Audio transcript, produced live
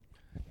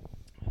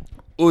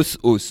Us.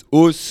 Us.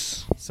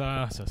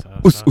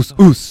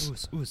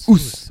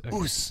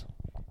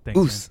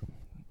 Thanks, man.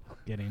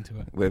 Get into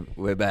it.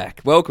 We're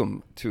back.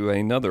 Welcome to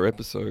another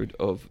episode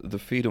of the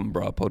Feed'em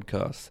Bra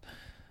podcast,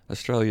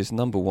 Australia's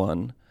number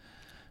one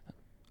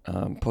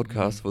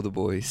podcast for the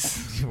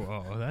boys.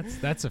 Whoa,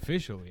 that's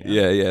official.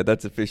 Yeah,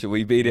 that's official.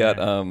 We beat out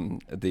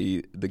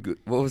the good.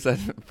 What was that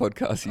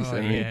podcast you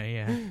sent me?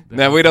 Yeah.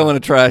 Now we don't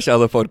want to trash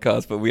other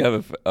podcasts, but we have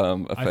a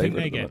favorite. I think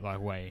they get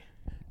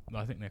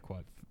I think they're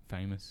quite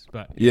famous,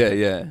 but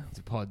yeah. It's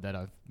a pod that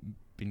I've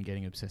been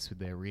getting obsessed with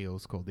their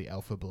reels called the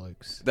Alpha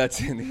Blokes. That's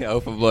in the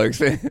Alpha Blokes.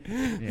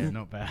 Yeah,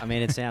 not bad. I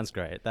mean, it sounds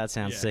great. That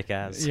sounds sick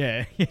as.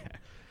 Yeah.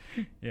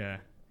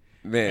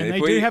 Man, and they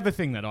do have a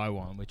thing that I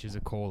want, which is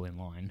a call-in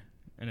line.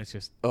 And it's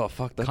just that's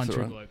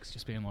country right. blokes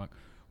just being like,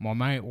 my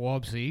mate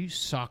Wobbsy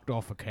sucked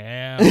off a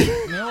cow.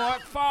 And they're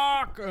like,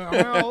 fuck.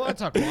 Well,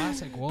 that's a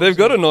classic. Wobbsy. They've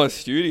got a nice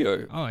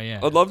studio. Oh, yeah.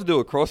 I'd love to do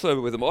a crossover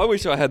with them. I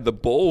wish I had the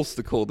balls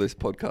to call this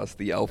podcast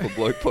the Alpha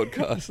Bloke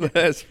Podcast.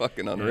 That's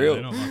fucking unreal.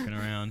 They're not mucking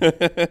around.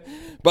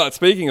 But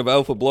speaking of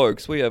alpha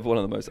blokes, we have one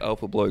of the most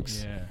alpha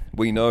blokes Yeah.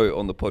 we know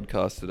on the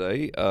podcast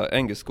today.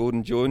 Angus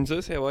Gordon joins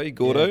us. How are you,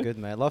 Gordo? Yeah, good,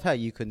 mate. Love how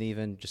you couldn't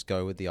even just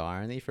go with the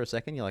irony for a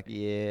second. You're like,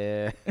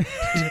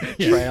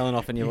 trailing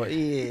off and you're like,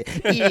 Yeah,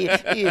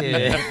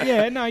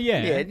 no,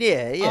 yeah.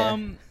 Yeah.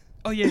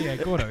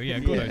 Gordo. Yeah,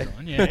 Gordo's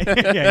on.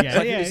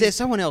 Yeah. Is there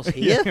someone else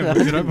here?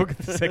 Did I book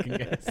the second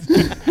guest?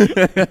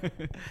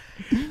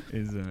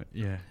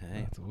 Hey,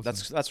 That's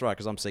awesome. that's right,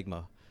 because I'm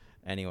Sigma.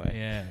 Anyway.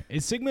 Yeah.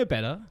 Is Sigma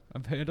better?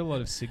 I've heard a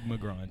lot of Sigma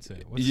grinds.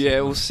 What's Yeah,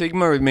 Sigma? well,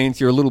 Sigma means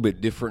you're a little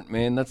bit different,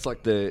 man. That's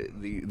like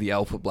the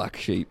alpha black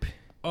sheep.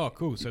 Oh,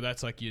 cool. So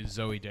that's like your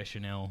Zoe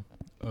Deschanel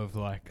of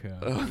like...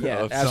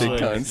 Yeah, Of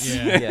absolutely.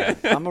 sick cunts. Yeah.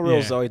 I'm a real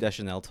Yeah. Zoe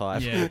Deschanel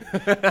type. Yeah.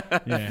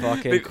 Fucking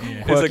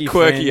There's quirky a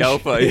quirky fringe.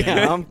 alpha.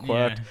 Yeah, I'm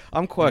quirked. Yeah.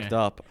 I'm quirked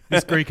Yeah. up.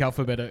 This Greek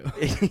alphabet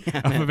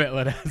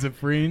letter has a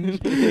fringe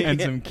and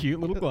some cute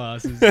little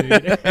glasses, dude.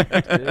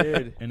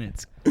 Dude. And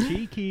it's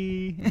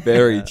cheeky.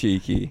 Very Yeah.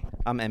 cheeky.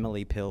 I'm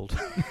Emily Pilled.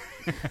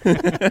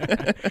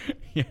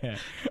 Yeah.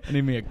 I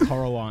need me a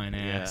Coraline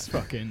ass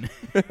fucking...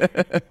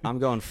 I'm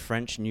going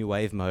French New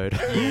Wave mode.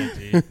 Yeah,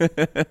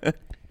 dude.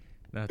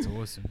 That's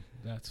awesome.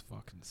 That's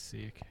fucking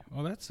sick.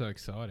 Well, that's so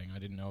exciting. I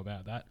didn't know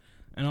about that.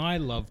 And I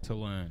love to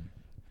learn.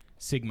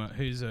 Sigma.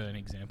 Who's an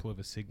example of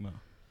a Sigma?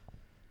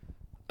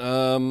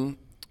 Who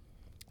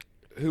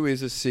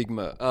is a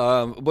Sigma?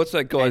 What's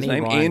that guy's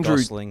Any name? Ryan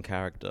Gosling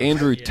character.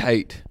 Andrew Yeah.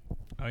 Tate.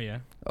 Oh, yeah?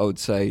 I would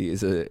say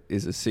is a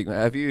Sigma.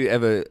 Have you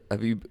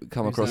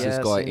come Who's across that? this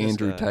Yeah, guy, I've seen this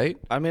Andrew guy. Tate?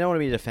 I mean, I don't want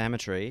to be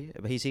defamatory,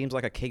 but he seems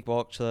like a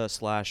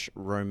kickboxer /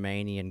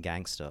 Romanian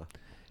gangster.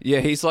 Yeah,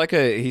 he's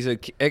a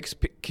ex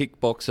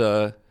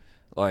kickboxer,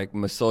 like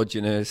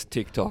misogynist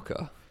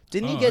TikToker.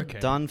 Didn't he Oh, get okay.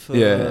 done for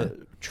Yeah.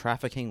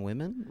 trafficking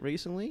women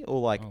recently, or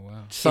like Oh,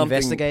 wow. Something.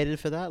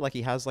 investigated for that? Like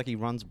he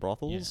runs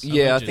brothels Yeah.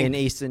 Yeah, I Allegedly. think. in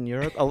Eastern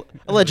Europe.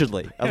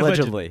 Allegedly.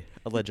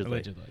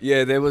 Allegedly.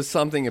 Yeah, there was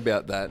something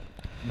about that,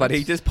 but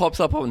he just pops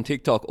up on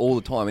TikTok all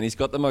the time, and he's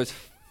got the most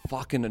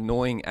fucking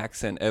annoying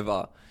accent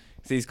ever.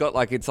 So he's got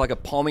it's like a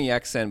Pommy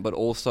accent, but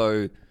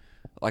also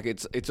like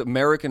it's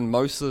American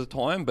most of the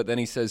time, but then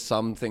he says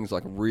some things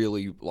like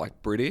really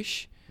like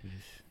British,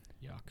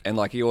 Yuck. and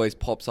like he always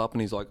pops up and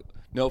he's like,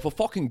 "Now if a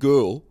fucking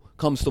girl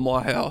comes to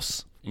my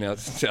house," now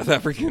it's South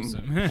African.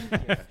 Awesome.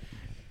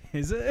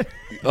 Is it?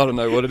 I don't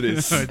know what it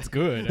is. No, it's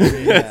good. I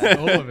mean,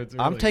 all of it's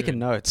really I'm taking good.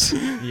 notes.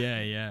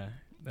 Yeah.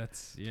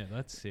 That's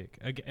sick.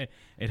 Okay,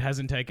 it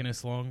hasn't taken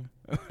us long.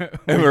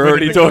 And we're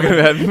already talking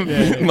about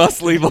Yeah.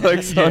 muscly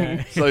blokes on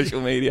Yeah.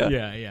 social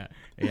media.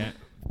 Yeah.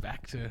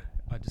 Back to,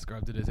 I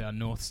described it as our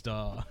North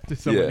Star to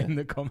someone Yeah. in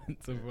the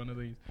comments of one of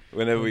these.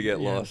 Whenever we get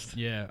Yeah, lost.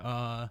 Yeah.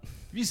 Have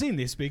you seen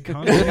this big cunt?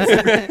 on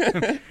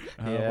Instagram?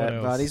 What Yeah,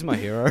 else? but he's my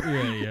hero.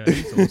 Yeah,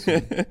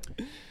 it's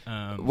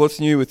awesome. What's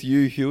new with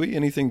you, Huey?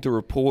 Anything to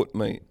report,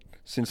 mate,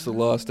 since the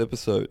last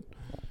episode?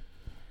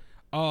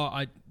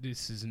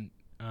 This isn't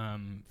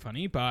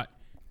funny, but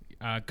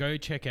go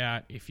check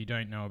out, if you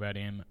don't know about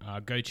him,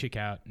 go check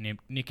out Nick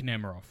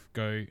Nemiroff.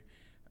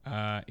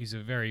 He's a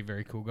very,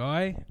 very cool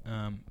guy,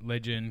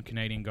 legend,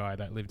 Canadian guy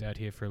that lived out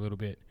here for a little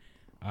bit,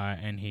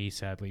 and he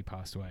sadly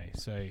passed away.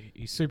 So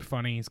he's super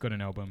funny. He's got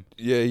an album.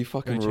 Yeah, he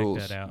fucking Go check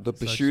rules. that out. The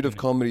So Pursuit of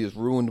just- Comedy has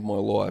ruined my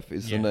life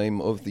is Yeah. the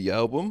name of the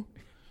album.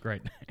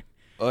 Great.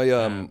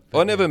 I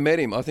but never yeah. met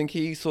him. I think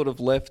he sort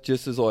of left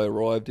just as I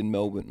arrived in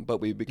Melbourne,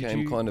 but we became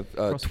you kind of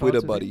cross Twitter paths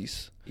with him?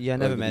 buddies. Yeah, I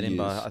never over met the him,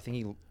 years. but I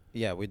think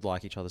we'd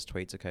like each other's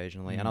tweets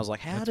occasionally. And I was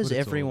like, how That's does what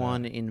it's all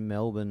everyone about. in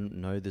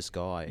Melbourne know this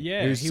guy?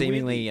 Yeah, who's he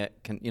seemingly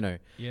weirdly-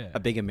 Yeah. a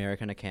big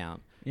American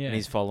account, Yeah. and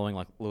he's following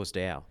like Lewis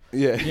Dow.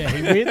 Yeah. Yeah,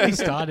 he weirdly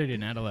started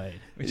in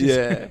Adelaide, which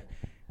Yeah. is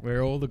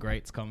where all the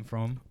greats come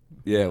from.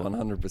 Yeah,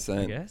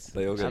 100%. I guess.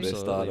 They all got their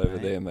start Absolutely, over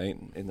mate. there, mate,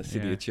 in the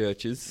city Yeah. of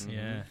churches.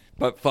 Yeah.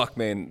 But fuck,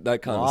 man,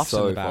 that kind of Laughs in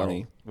so the barrel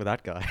funny. with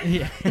that guy.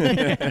 Yeah.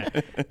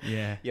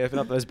 Yeah. You open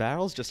up those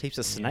barrels, just heaps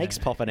of snakes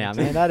Yeah. popping out,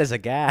 man. That is a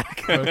gag.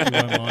 Quirky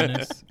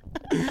one-liners.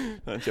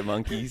 Bunch of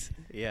monkeys.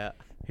 Yeah.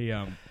 He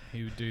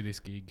would do this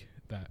gig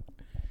that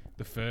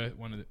the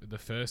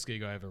first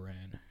gig I ever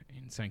ran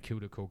in St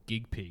Kilda called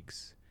Gig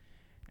Pigs,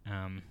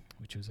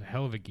 which was a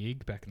hell of a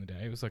gig back in the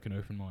day. It was like an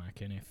open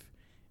mic, and if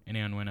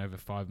anyone went over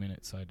 5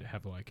 minutes, I'd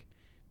have like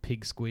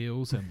pig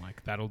squeals and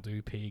like that'll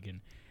do pig,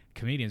 and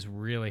comedians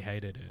really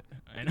hated it,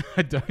 and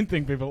I don't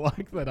think people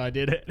liked that I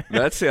did it.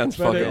 That sounds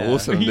But fucking it-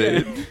 awesome,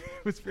 dude. it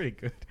was pretty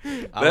good.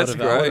 I That's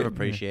would've- I would great. have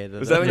appreciated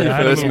Was it. that when you I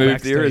had a first little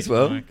moved here as backstage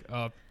well? mic.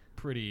 Oh,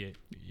 pretty,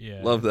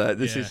 yeah. Love that.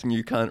 This Yeah. is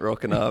new cunt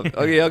rocking up.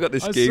 Oh yeah, I got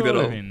this I was gig, sort but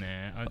of I'll, in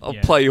there. I'll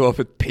Yeah. play you off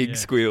with pig Yeah,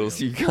 squeals.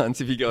 squeals. You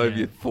cunts if you go over Yeah.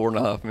 your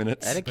 4.5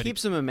 minutes. And it But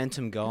keeps the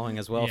momentum going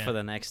as well Yeah. for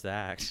the next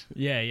act.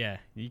 Yeah.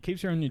 It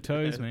keeps you on your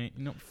toes, mate.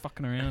 You're not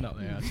fucking around up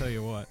there, I'll tell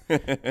you what.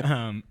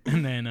 And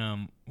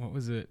then, what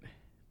was it?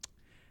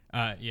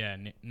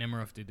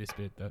 Nemiroff did this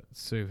bit that's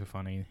super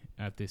funny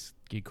at this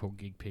gig called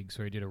Gig Pigs,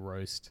 where he did a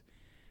roast.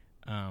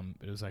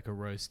 It was like a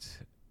roast,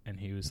 and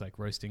he was like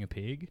roasting a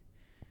pig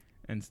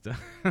and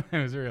stuff. It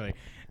was really,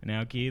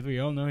 now Keith, we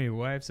all know your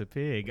wife's a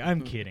pig.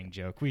 I'm kidding,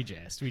 joke. We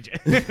jest.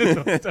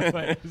 Stuff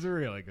like, it was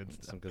really good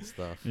stuff. Some good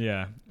stuff.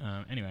 Yeah.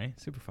 Anyway,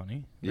 super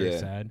funny. Very Yeah.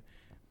 sad.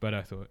 But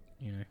I thought,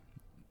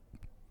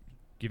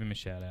 give him a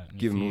shout out. And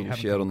Give if him you a haven't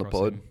shout come on the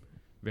across pod. him,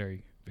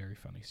 very, very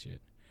funny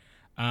shit.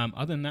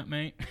 Other than that,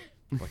 mate,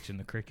 watching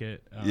the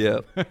cricket.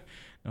 Yep.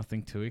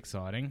 Nothing too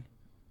exciting.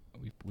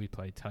 We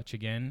played touch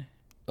again.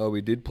 Oh,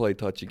 we did play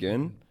touch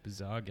again.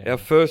 Bizarre game. Our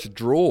first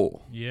draw.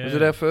 Yeah. Was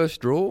it our first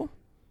draw?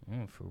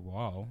 Oh, for a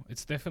while.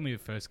 It's definitely the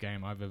first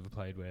game I've ever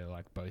played where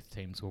like both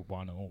teams were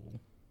 1-1.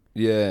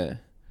 Yeah.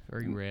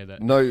 Very rare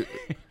that.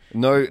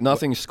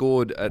 Nothing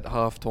scored at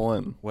half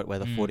time. Wet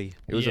weather Mm. footy.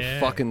 It was Yeah. a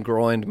fucking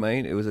grind,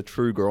 mate. It was a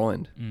true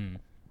grind.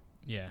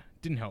 Yeah.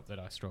 Didn't help that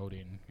I strolled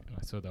in and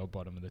I saw they were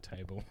bottom of the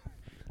table.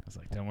 I was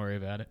like, don't worry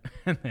about it.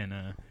 And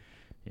then,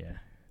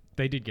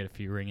 they did get a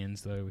few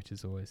ring-ins though, which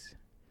is always...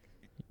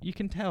 You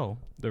can tell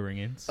the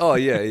ring-ins. Oh,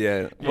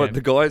 yeah. What,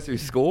 the guys who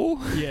score?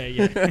 Yeah.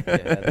 Yeah,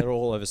 they're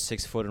all over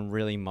 6 foot and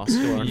really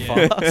muscular and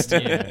yeah, fast.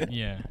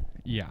 yeah.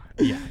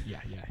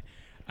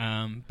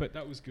 But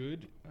that was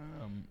good.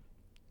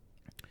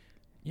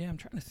 I'm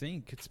trying to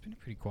think. It's been a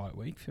pretty quiet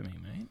week for me,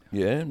 mate.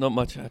 Yeah, not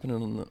much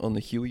happening on the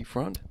Huey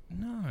front.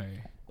 No.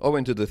 I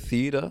went to the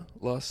theatre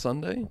last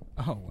Sunday.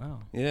 Oh, wow.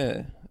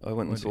 Yeah, I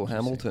went and What saw did you see?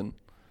 Hamilton.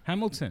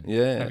 Hamilton.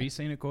 Yeah. Have you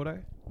seen it, Gordo?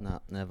 Nah,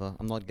 never.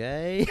 I'm not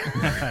gay.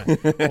 Awesome.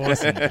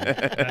 Dude.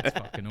 That's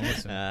fucking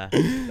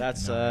awesome.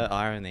 That's No.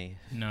 Irony.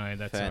 No,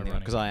 that's Because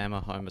ironic. I am a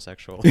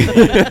homosexual. There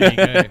you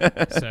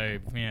go. So,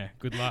 yeah,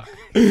 good luck.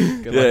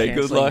 Good Yeah, good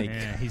cancelling luck. me.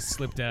 Yeah, he's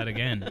slipped out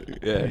again.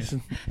 Yeah.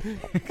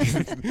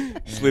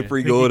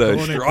 Slippery Ricky Gordo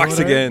Gordo, strikes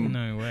again.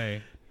 No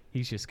way.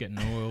 He's just getting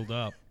oiled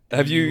up.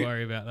 Have Don't you-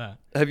 worry about that?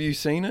 Have you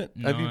seen it?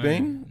 Have you No,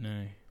 been?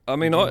 No. I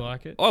mean, Did you I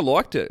like it? I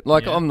liked it.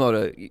 Like, Yeah. I'm not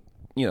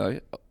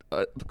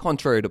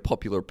contrary to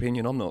popular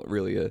opinion, I'm not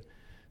really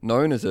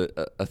known as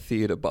a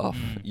theatre buff,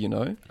 you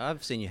know?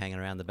 I've seen you hanging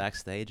around the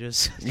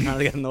backstages trying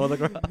to get an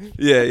autograph.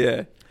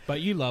 Yeah.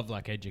 But you love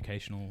like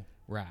educational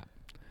rap.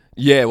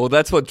 Yeah, well,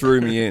 that's what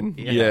drew me in.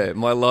 Yeah. Yeah,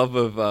 my love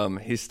of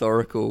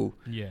historical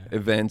Yeah.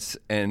 events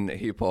and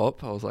hip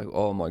hop. I was like,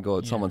 oh my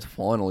God, Yeah. someone's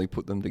finally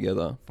put them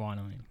together.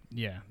 Finally.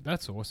 Yeah,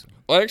 that's awesome.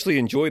 I actually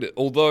enjoyed it,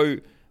 although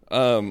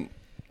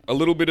a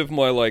little bit of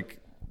my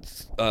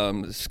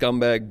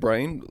scumbag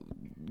brain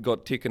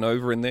got ticking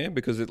over in there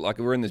because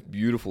we're in this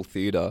beautiful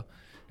theater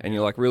and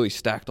you're like really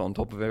stacked on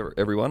top of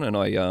everyone, and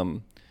I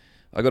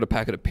got a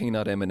packet of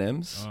peanut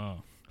M&Ms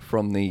Oh,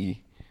 from the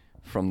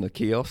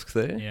kiosks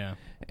there. yeah.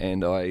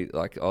 And I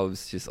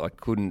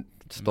couldn't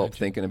stop Imagine.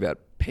 thinking about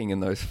pinging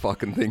those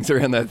fucking things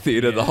around that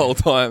theater the Yeah. whole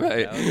time.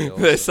 Hey, That would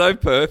be they're awesome. so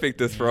perfect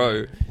to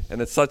throw,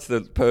 and it's such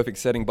the perfect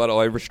setting. But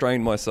I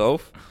restrained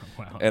myself,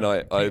 Wow. and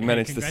I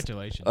managed to.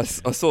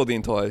 Congratulations. I saw the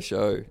entire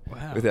show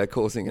Wow. without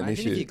causing an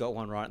Imagine if you issue. got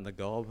one right in the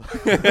gob.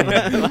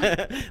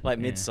 like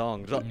Yeah.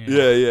 mid-song.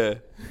 Yeah.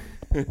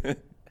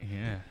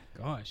 Yeah.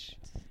 Gosh.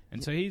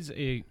 And so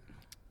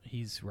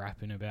he's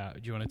rapping about.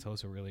 Do you want to tell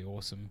us a really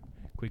awesome,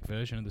 quick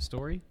version of the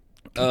story?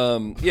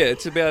 Yeah,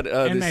 it's about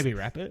And this. maybe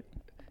rap it.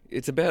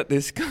 It's about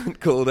this cunt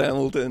called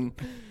Hamilton,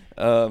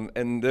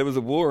 and there was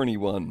a war and he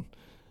won.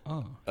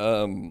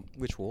 Oh.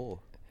 Which war?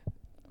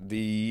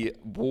 The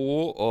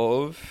War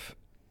of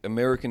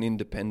American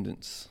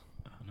Independence.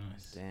 Oh,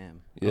 nice.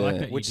 Damn. I like Yeah.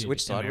 that you Which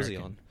did side was he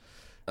on?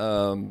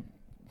 American.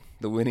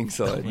 The winning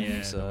side. Yeah,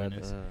 the Side,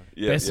 winners.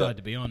 Yeah, Best yeah. side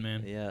to be on,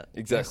 man. yeah.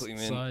 Exactly,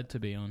 Best man. side to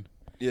be on.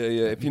 Yeah.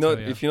 If can you're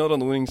tell ya. if you're not on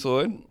the winning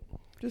side,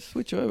 just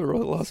switch over right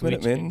at the last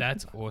minute, Switch- man.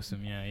 That's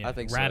awesome. Yeah. I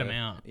think Rat so. him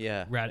out.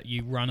 Yeah.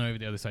 You run over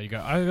the other side. You go.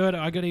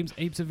 I got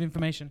heaps of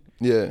information.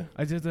 Yeah,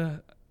 I did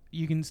the.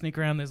 You can sneak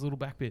around. There's a little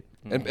back bit.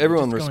 and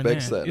everyone Just go in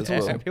respects there. that It's as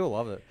awesome. well. People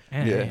love it.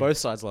 Yeah. Both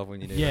sides love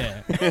when you do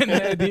Yeah.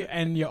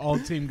 and your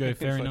old team go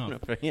fair enough.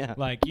 Yeah.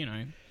 Like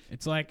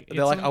it's like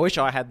They're like, I wish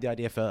I had the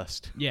idea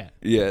first. Yeah.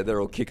 Yeah, they're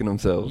all kicking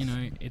themselves.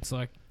 It's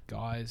like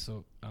guys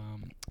or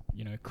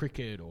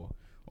cricket or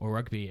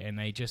rugby, and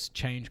they just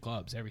change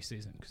clubs every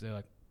season because they're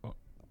like,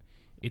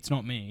 it's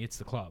not me, it's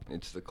the club.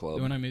 It's the club.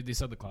 When I move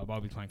this other club,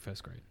 I'll be playing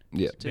first grade.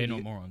 Yeah. They're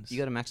not morons. You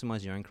got to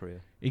maximize your own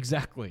career.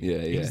 Exactly. Yeah.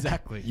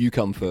 Exactly. You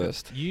come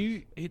first.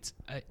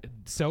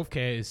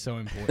 Self-care is so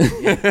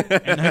important.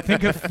 And I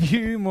think a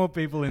few more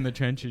people in the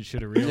trenches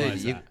should have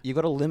realised that. You've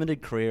got a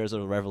limited career as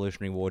a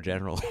Revolutionary War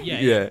general.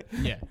 Yeah.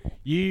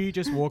 You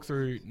just walk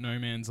through no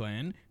man's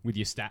land with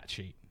your stat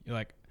sheet. You're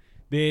like,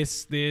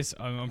 this,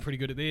 I'm pretty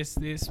good at this.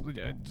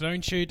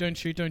 Don't shoot. Don't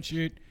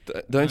shoot.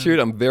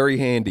 I'm very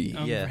handy.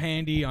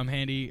 I'm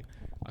handy.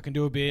 I can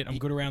do a bit. I'm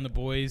good around the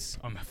boys.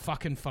 I'm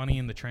fucking funny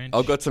in the trench.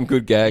 I've got some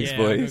good gags, I've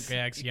boys. got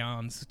gags,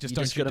 yarns. You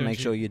just got to make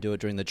sure you do it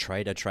during the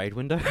trade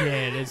window.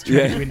 Yeah, there's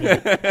trade window.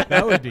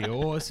 That would be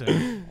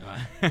awesome.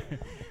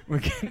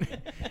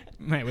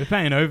 We're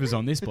paying overs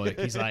on this bloke.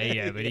 He's like,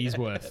 yeah, but he's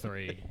worth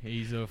 3.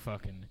 He's a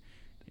fucking...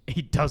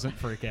 He doesn't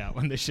freak out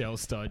when the shells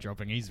start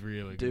dropping. He's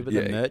really Dude, good.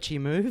 but the merch he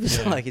moves,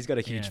 Yeah. like he's got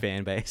a huge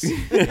fan base.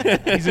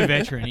 He's a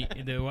veteran.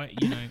 The way,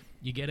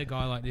 you get a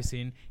guy like this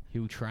in,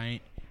 he'll train.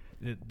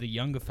 The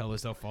younger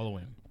fellas, they'll follow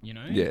him.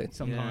 Yeah.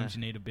 Sometimes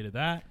you need a bit of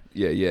that.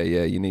 Yeah.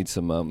 You need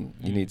some.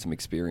 You need some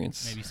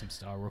experience. Maybe some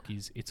star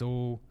rookies. It's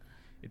all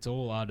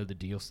out of the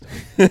deal stuff.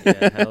 Yeah,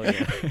 hell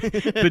yeah.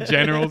 The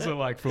generals are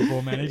like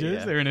football managers.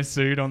 Yeah. They're in a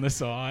suit on the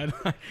side,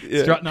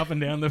 strutting up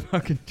and down the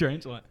fucking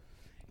trench like,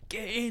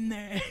 get in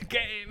there,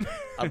 get him.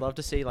 I'd love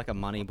to see like a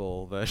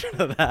Moneyball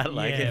version of that.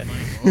 Like,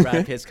 Moneyball.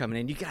 Brad Pitt's coming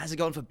in. You guys are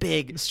going for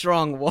big,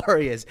 strong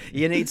warriors.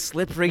 You need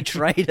slippery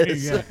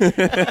traders.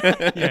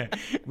 Yeah.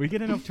 We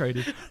get enough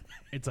traders.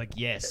 It's like,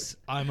 yes,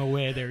 I'm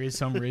aware there is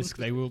some risk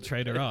they will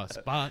trader us,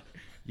 but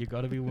you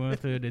got to be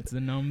worth it. It's the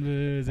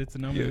numbers. It's the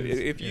numbers. Yeah,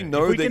 if you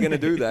know they're going to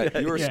do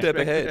that, you're a step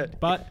ahead.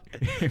 But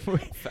if we,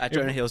 Fat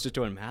Jonah Hill's just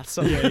doing maths.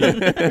 we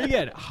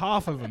get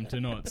half of them to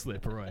not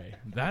slip away,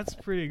 that's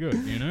pretty good,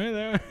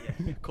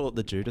 Call it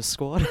the Judas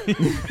Squad.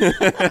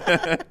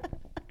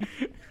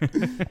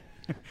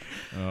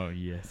 Oh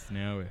yes,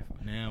 now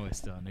we're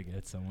starting to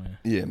get somewhere.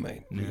 Yeah,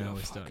 mate. Now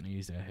we're starting to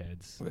use our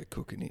heads. We're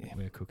cooking here.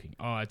 We're cooking.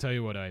 Oh, I tell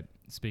you what.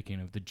 Speaking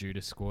of the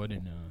Judas Squad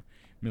and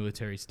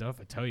military stuff,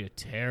 I tell you a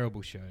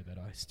terrible show that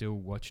I still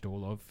watched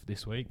all of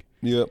this week.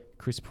 Yep.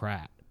 Chris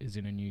Pratt is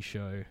in a new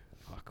show.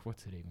 Fuck,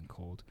 what's it even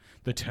called?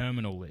 The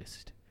Terminal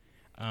List.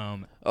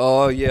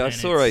 Oh yeah, I and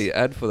saw a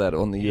ad for that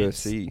on the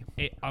UFC.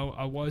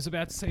 I was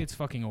about to say it's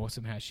fucking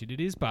awesome how shit it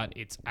is, but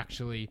it's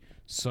actually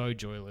so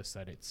joyless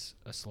that it's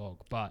a slog.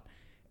 But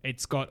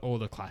it's got all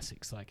the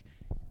classics. Like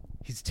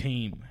his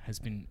team has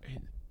been,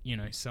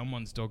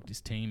 someone's dogged his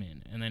team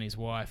in, and then his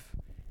wife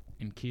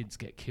and kids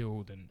get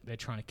killed, and they're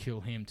trying to kill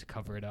him to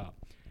cover it up.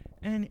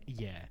 And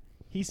yeah,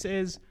 he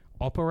says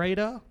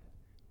operator.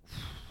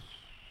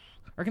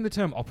 I reckon the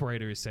term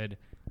operator is said,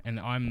 and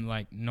I'm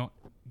like not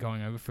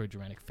going over for a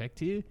dramatic effect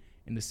here.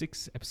 In the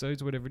 6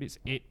 episodes, whatever it is,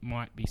 it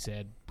might be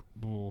said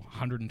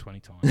 120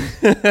 times.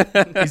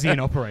 Is he an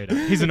operator?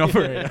 He's an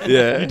operator.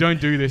 Yeah. You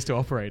don't do this to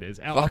operators.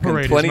 Our Fucking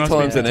operators 20 must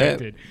times be an ep.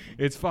 protected.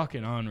 It's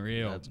fucking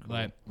unreal. That's cool.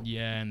 Like,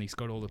 yeah, and he's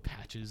got all the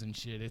patches and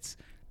shit.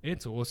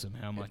 It's awesome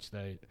how much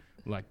they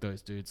like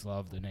those dudes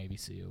love the Navy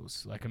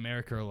SEALs. Like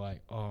America are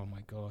like, oh my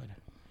god,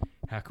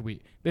 how could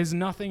we? There's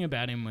nothing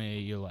about him where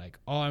you're like,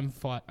 oh,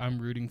 I'm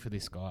rooting for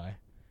this guy,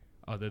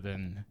 other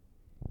than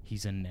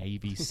he's a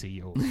Navy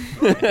SEAL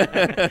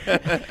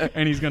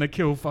and he's gonna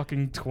kill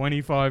fucking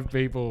 25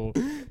 people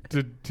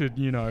to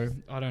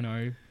I don't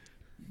know,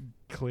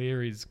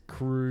 clear his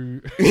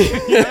crew.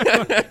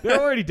 They're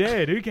already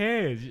dead. Who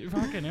cares?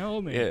 Fucking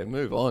hell, man. Yeah,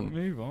 move on.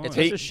 It's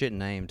such a shit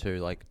name too,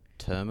 like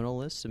Terminal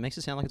List. It makes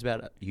it sound like it's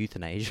about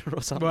euthanasia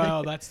or something.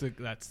 Well, that's Is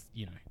not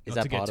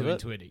that to get part too of it?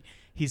 into it.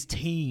 His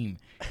team,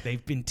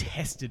 they've been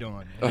tested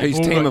on. Oh, They've his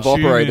all team got of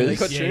operators. tumours.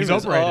 They got Yeah, his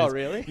tumours. operators. Oh,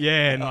 really?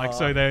 Yeah, and like Oh.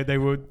 so they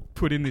would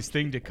put in this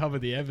thing to cover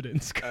the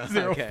evidence because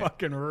they're okay. all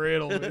fucking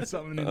riddled with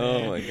something in Oh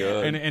there. my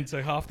God. And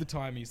so half the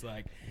time he's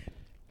like,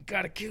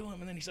 gotta kill him,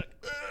 and then he's like,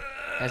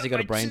 Has he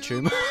got a brain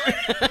tumor?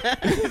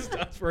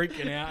 starts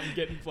freaking out and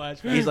getting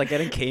flashbacks. He's like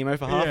getting chemo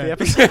for half Yeah. the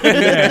episode.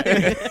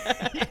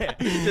 yeah.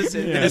 Just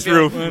sitting there It's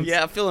feeling- real.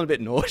 Yeah, I'm feeling a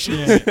bit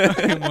nauseous.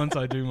 Yeah. Once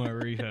I do my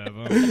rehab,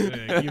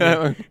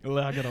 I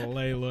gotta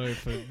lay low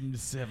for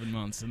 7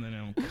 months, and then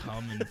I'm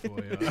coming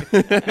for you.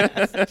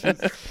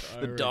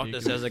 The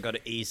doctor says I got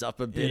to ease up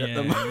a bit at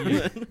the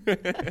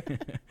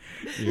moment.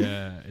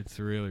 Yeah, it's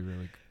really,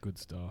 really good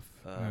stuff.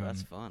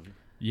 That's fun.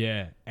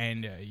 Yeah,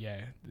 and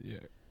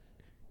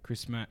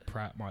Chris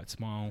Pratt might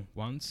smile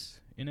once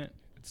in it.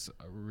 It's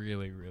a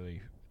really,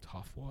 really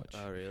tough watch.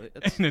 Oh, really?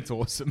 And it's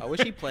awesome. I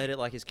wish he played it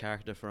like his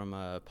character from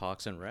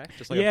Parks and Rec.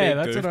 Just like Yeah,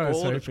 a big that's what I was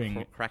goofball just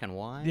hoping. cracking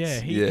wines. Yeah,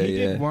 he Yeah.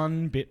 did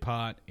one bit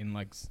part in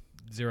like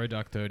Zero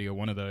Dark 30 or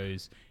one of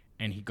those,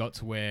 and he got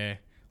to wear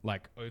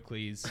like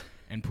Oakley's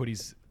and put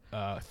his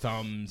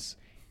thumbs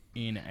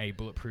in a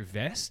bulletproof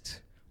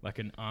vest, like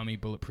an army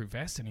bulletproof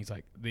vest, and he's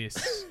like,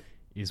 this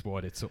is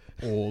what it's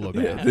all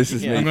about. Yeah, this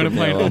is me I'm going to from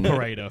play now an on.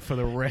 operator for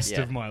the rest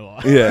Yeah. of my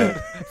life. Yeah.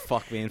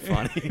 Fuck being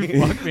funny.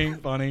 Fuck being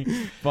funny.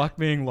 Fuck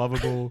being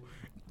lovable.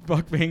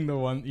 Fuck being the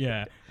one.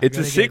 Yeah. It's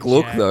a sick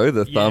look though.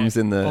 The thumbs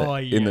in the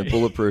Yeah.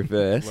 bulletproof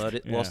vest.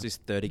 Lost his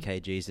 30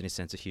 kgs and his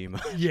sense of humor.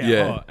 Yeah,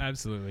 Yeah. Oh,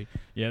 absolutely.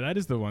 Yeah, that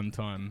is the one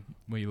time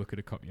where you look at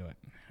a cop, you're like,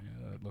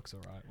 yeah, that looks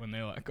alright. When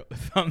they like got the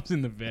thumbs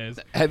in the vest.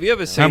 Have you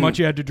ever seen How much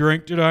you had to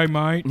drink today,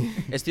 mate?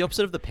 It's the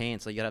opposite of the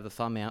pants. Like you gotta have the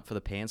thumb out for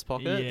the pants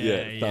pocket.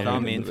 Yeah,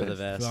 Thumb in for the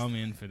vest. Thumb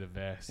in for the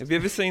vest. Have you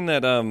ever seen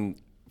that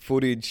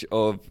footage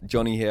of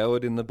Johnny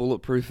Howard in the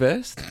bulletproof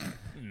vest?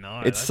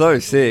 No, It's that's so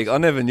not sick. cool. I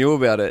never knew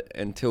about it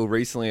until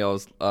recently.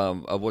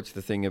 I watched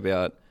the thing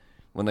about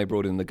when they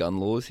brought in the gun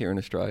laws here in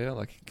Australia,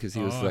 like because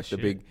he was Oh, like the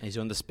shit. big. He's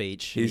doing the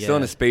speech. He's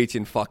doing a speech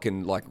in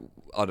fucking like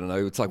I don't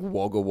know. It's like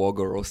Wagga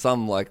Wagga or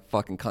some like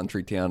fucking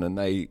country town, and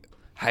they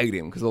hate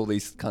him because all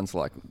these cunts are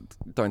like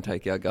don't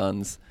take our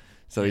guns.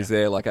 So he's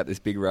there like at this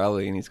big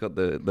rally, and he's got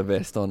the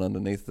vest on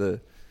underneath the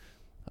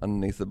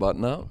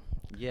button up.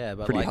 Yeah,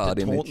 but Pretty like hard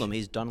to taunt image. them,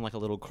 he's done like a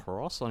little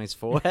cross on his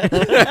forehead.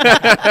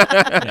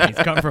 Yeah, he's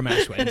come from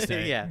Ash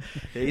Wednesday. yeah,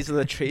 these are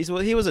the trees.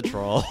 Well, he was a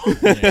troll,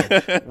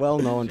 Yeah.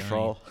 well-known Johnny.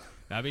 troll.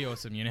 That'd be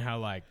awesome. You know how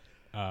like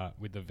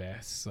with the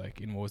vests,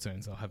 like in war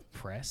zones, they'll have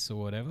press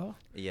or whatever,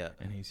 Yeah,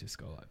 and he's just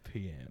got like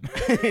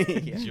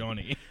PM. Yeah.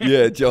 Johnny.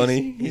 Yeah,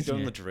 Johnny. he's doing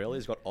Yeah. the drill.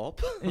 He's got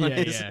op. Yeah, on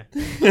his- yeah.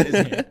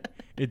 Yeah.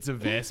 It's a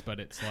vest, but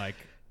it's like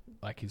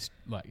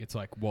it's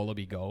like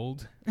wallaby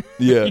gold.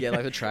 Yeah. yeah,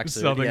 like the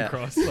tracksuit. Southern yeah.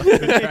 Cross, like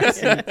the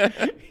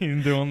tracksuit.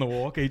 Him doing the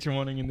walk each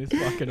morning in this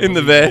fucking In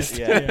the Aussie vest.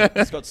 Yeah,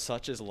 he's got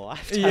such his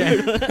life. Yeah.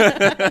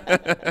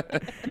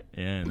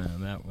 Yeah,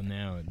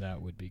 no,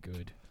 that would be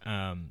good.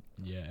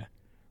 Yeah,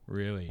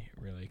 really,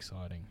 really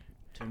exciting.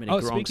 Too many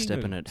Gronk speaking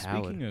stepping of, at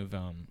Howard. Speaking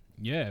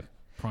of,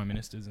 prime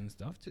ministers and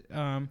stuff.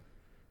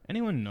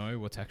 Anyone know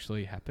what's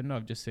actually happened?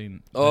 I've just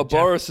seen. Oh, the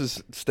Boris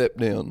has stepped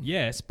down.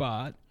 Yes,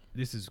 but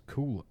this is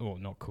cool, or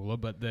not cooler.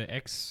 But the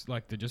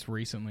just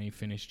recently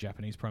finished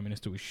Japanese prime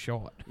minister was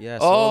shot Yeah. I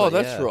saw Oh,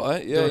 that, that's yeah.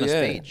 right. Yeah, Doing yeah.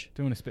 a speech.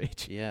 doing a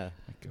speech. Yeah.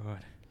 My God,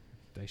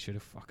 they should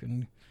have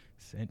fucking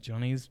sent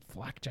Johnny's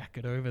flak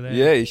jacket over there.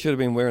 Yeah, he should have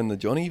been wearing the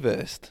Johnny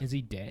vest. Is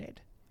he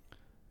dead?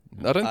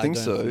 I don't I think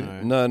don't so.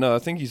 know. No, I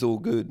think he's all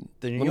good.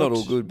 The New Well, not York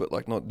all good, but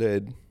like not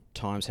dead.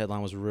 Times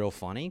headline was real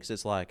funny because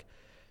it's like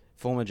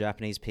former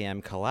Japanese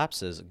PM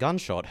collapses,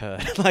 gunshot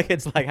heard. Like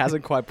it's like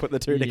hasn't quite put the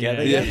two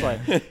together Yeah. yet.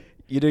 It's like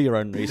you do your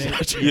own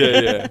research.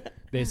 Yeah.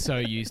 They're so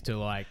used to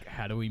like,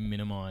 how do we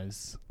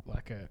minimize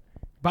like a?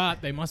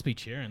 But they must be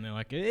cheering. They're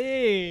like,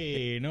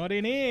 hey, not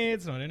in here.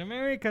 It's not in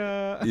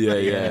America.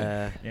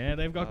 Yeah. Yeah,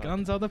 they've got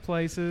guns other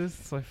places.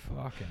 It's like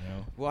fucking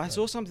hell. Well, I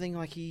saw something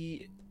like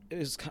it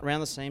was around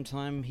the same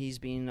time he's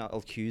been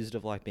accused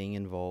of like being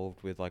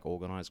involved with like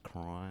organized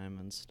crime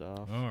and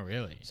stuff. Oh,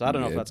 really? So I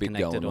don't know if Yeah, that's big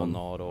connected going or on.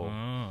 not, or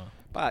Oh,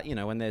 but you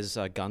know when there's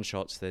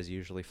gunshots, there's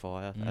usually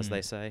fire, as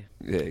they say.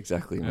 Yeah,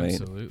 exactly, mate.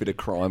 Absolutely. Bit of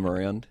crime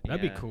around.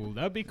 that'd Yeah. be cool.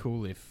 That'd be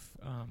cool if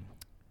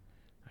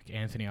like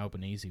Anthony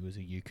Albanese was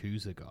a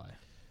Yakuza guy.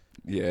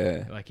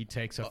 Yeah. Like he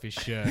takes off his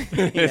shirt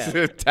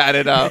Yeah.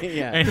 Tatted up.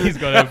 Yeah. and he's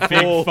got a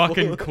big Oh.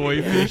 fucking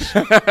koi fish.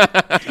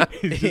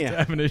 He's just Yeah.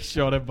 having a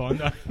shot of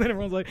Bondi. And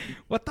everyone's like,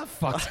 what the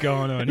fuck's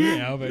going on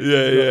here, Albert?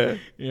 Yeah.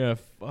 Yeah,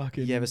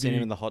 fucking. You ever seen him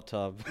big- in the hot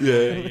tub?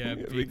 Yeah. Yeah,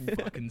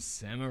 big fucking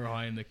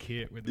samurai in the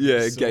kit with the Yeah,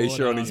 sword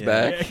geisha on up. his Yeah.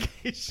 back.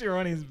 Yeah, geisha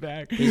on his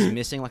back. He's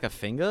missing like a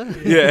finger.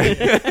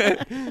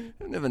 Yeah.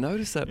 I've never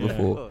noticed that Yeah.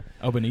 before.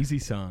 Albanese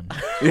son.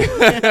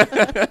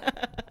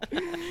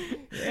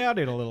 Yeah, I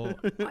did a little.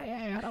 I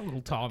had a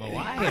little time away.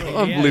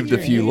 I've lived a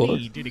few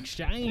lives. Did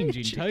exchange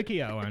in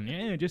Tokyo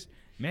and just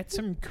met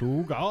some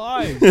cool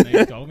guys. And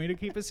they told me to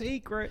keep a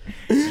secret.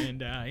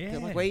 And They're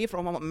like, where are you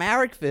from? I'm at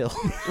Marrickville.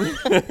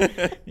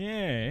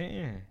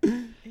 yeah.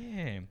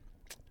 Yeah,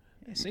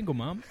 single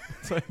mum.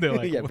 So they're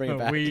like, Yeah, bring it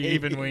back. we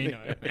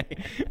know.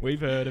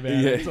 We've heard about Yeah.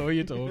 it. That's all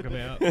you talk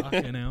about.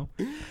 Fucking hell.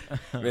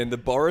 Man, the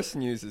Boris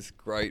news is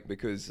great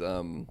because,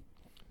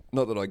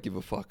 not that I give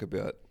a fuck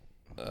about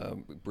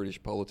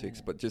British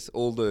politics, but just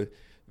all the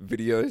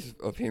videos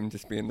of him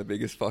just being the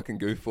biggest fucking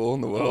goofball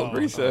in the world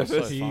resurfaced.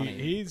 so He- funny.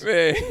 he's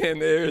Man,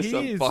 there is He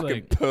some is fucking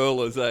like-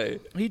 pearlers, eh?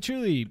 he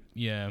truly,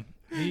 yeah.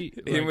 He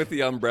Him like- with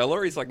the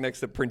umbrella, he's like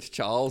next to Prince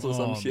Charles or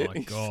some Oh shit. my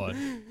He's God.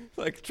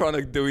 like trying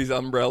to do his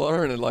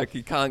umbrella and like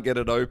he can't get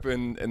it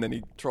open, and then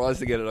he tries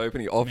to get it open.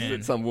 He offers Man.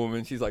 it some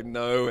woman. She's like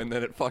no, and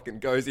then it fucking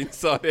goes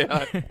inside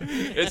out.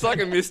 It's like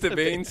a Mr.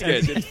 Bean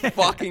sketch. It's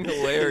fucking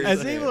hilarious.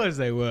 As evil as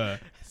they were,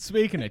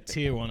 speaking of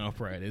tier 1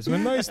 operators,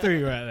 when those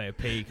three were at their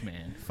peak,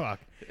 man, fuck.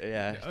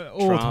 Yeah.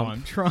 All Trump,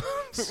 time. Trump.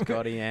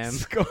 Scotty M.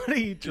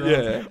 Scotty Trump.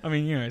 Yeah. I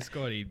mean,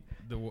 Scotty,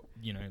 the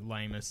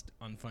lamest,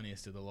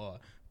 unfunniest of the lot.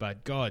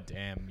 But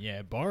goddamn,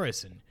 yeah,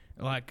 Boris and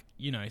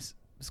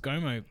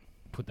ScoMo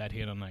put that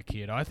hit on that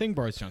kid. I think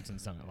Boris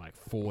Johnson's done it like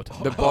 4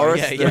 times. The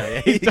Boris,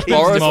 yeah. the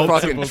Boris multiple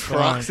fucking times.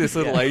 trucks this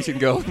little Asian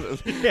girl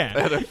Yeah.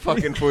 at a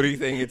fucking footy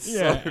thing. It's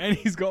Yeah, so and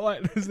he's got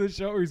like there's the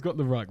shot where he's got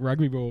the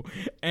rugby ball,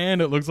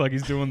 and it looks like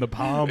he's doing the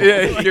palm.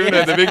 yeah, he's giving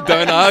her the big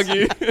don't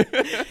argue.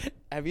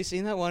 Have you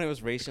seen that one? It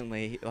was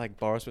recently, like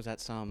Boris was at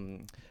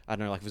some, I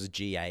don't know, like it was a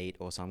G8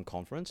 or some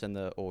conference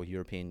or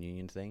European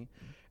Union thing.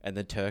 and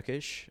the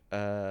Turkish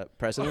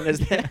president is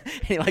there.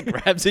 And he like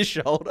grabs his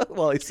shoulder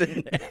while he's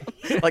sitting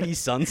down, like he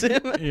suns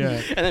him.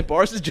 Yeah. And then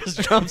Boris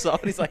just jumps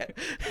up and he's like,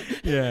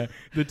 Yeah,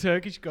 the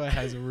Turkish guy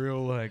has a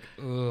real like,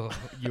 ugh,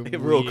 you're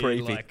Real weird,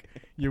 creepy. like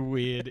you're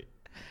weird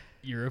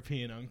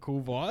European uncle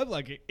vibe.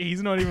 Like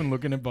he's not even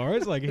looking at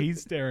Boris, like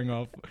he's staring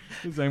off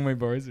the same way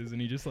Boris is,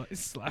 and he just like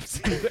slaps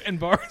him. And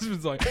Boris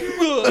was like,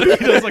 ugh, he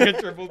does like a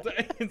triple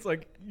take. It's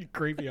like you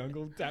creepy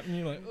uncle tapping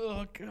you like,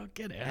 oh god,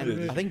 get out of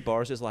and it. I think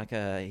Boris is like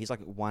he's like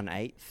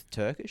 1/8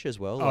 Turkish as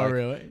well. Oh, Like,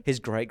 really? His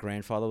great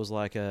grandfather was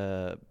like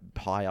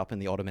high up in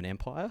the Ottoman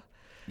Empire.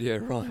 Yeah,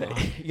 right.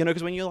 You know,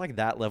 because when you're like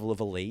that level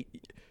of elite,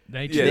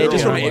 They Yeah, they're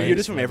just all from, always you're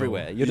just from level.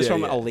 everywhere. You're just Yeah,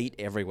 from yeah. elite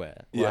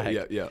everywhere. Yeah,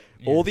 Like, yeah.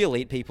 All the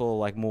elite people are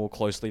like more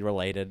closely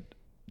related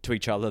to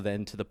each other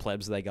than to the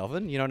plebs they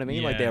govern. You know what I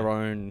mean? Like Yeah. their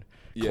own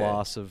Yeah.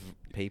 class of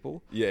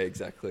people. Yeah,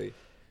 exactly.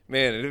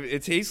 Man,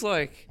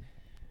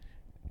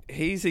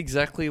 he's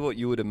exactly what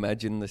you would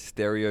imagine the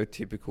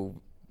stereotypical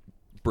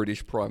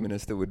British Prime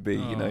Minister would be.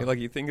 You know, Oh. like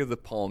you think of the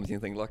Palms, and you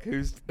think like,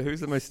 who's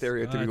the most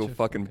stereotypical Such a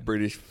fucking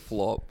British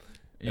flop?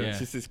 And Yeah. it's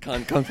just this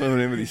cunt comes from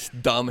in with his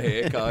dumb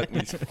haircut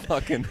and his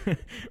fucking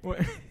What-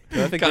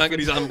 can't get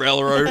his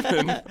umbrella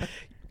open.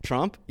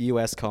 Trump,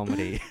 US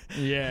comedy.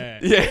 yeah.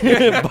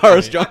 Yeah.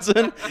 Boris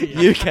Johnson,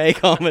 Yeah. UK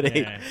comedy.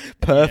 Yeah.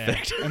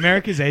 Perfect. Yeah.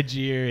 America's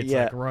edgier. It's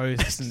Yeah. like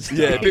roasts and stuff.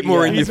 Yeah, a bit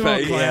more in It's your more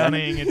face.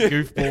 clowning. It's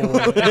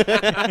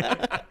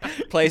goofball.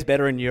 Plays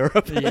better in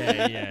Europe.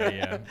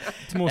 yeah.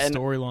 It's more And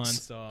storyline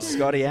stuff.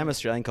 Scotty M,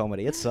 Australian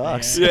comedy. It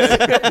sucks.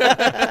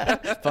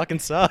 Yeah. Fucking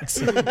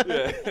sucks. Yeah.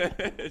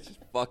 It's just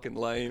fucking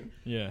lame.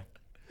 Yeah.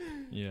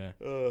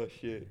 Oh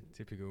shit.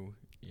 Typical.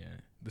 Yeah.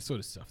 The sort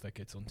of stuff that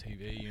gets on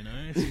TV, you know?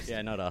 It's just,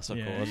 Yeah, not us, of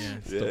yeah, course. Yeah,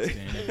 it's Yeah.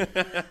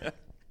 top standard.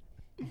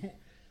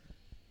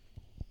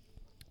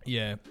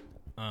 Yeah.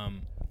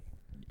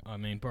 I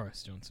mean,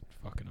 Boris Johnson,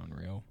 fucking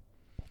unreal.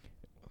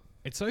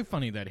 It's so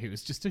funny that he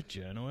was just a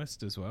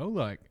journalist as well.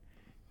 Like,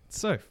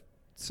 so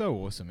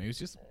awesome. He was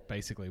just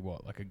basically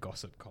like a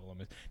gossip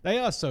columnist. They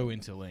are so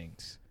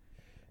interlinked.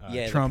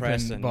 Yeah, the Trump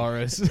press and and-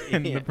 Boris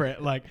and Yeah. the press,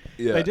 like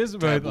Yeah, they just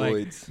both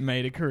tabloids. like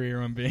made a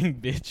career on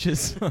being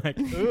bitches. Like,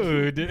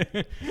 ooh,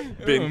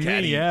 Being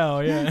catty.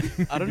 meow, yeah.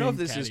 I don't know if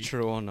Being this is catty.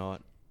 true or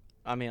not.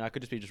 I mean, I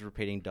could just be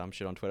repeating dumb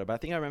shit on Twitter, but I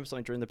think I remember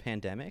something during the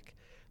pandemic.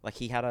 Like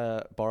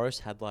Boris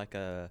had like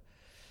a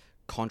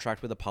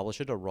contract with a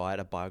publisher to write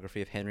a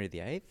biography of Henry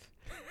VIII,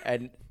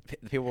 and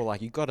people were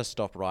like, "You got to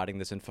stop writing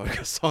this and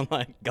focus on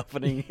like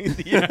governing."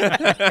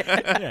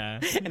 Yeah.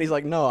 And he's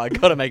like, "No, I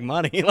got to make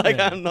money. Like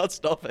Yeah. I'm not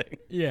stopping."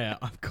 Yeah,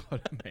 I've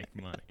got to make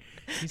money.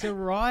 He's a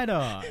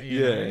writer. You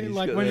Yeah, know? he's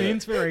like got when the that.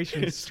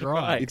 inspiration It's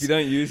strikes. If you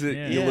don't use it,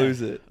 Yeah. you Yeah.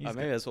 lose it. He's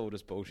Maybe that's all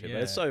just bullshit, but Yeah.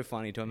 it's so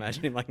funny to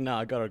imagine him like, "No,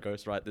 I got to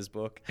ghostwrite this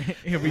book."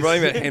 He'll be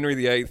Writing sick. about Henry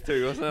VIII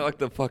too, wasn't that like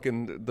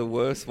the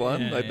worst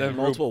one? Yeah, Like yeah. they have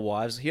real- Multiple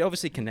wives. He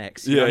obviously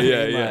connects. Yeah, what I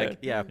yeah, mean? yeah. Like,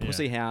 yeah,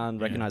 pussy hound,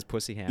 Yeah. recognize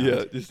pussy hound.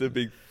 yeah, just a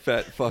big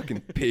fat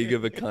fucking pig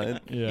of a cunt.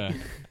 Yeah,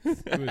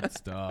 good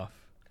stuff.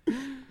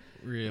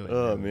 Really,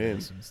 Oh, really man.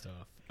 awesome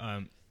stuff.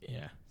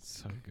 Yeah,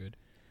 so good.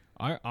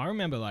 I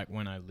remember like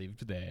when I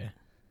lived there,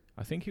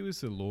 I think he was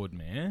the Lord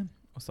Mayor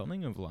or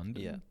something of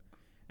London. Yeah.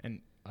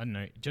 And I don't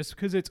know, just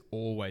because it's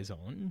always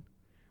on,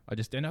 I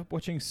just end up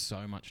watching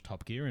so much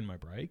Top Gear in my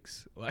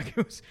breaks. Like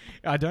it was,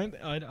 I don't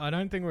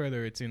think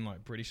whether it's in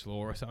like British law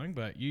or something,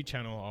 but you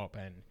channel up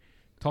and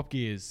Top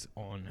Gear's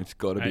on. It's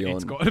gotta be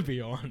It's on. got to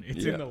be on.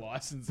 It's Yeah. in the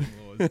licensing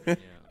laws. Yeah.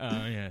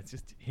 Yeah, it's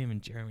just him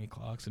and Jeremy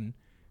Clarkson,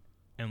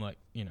 and like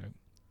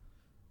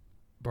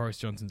Boris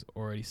Johnson's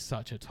already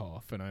such a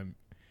toff, and I'm,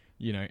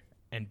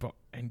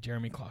 and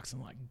Jeremy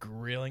Clarkson like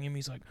grilling him.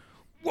 He's like,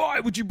 "Why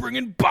would you bring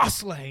in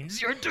bus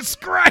lanes? You're a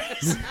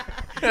disgrace."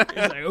 He's like,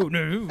 "Oh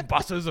no,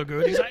 buses are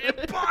good." He's like,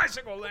 "Yeah,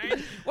 bicycle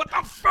lanes? What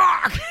the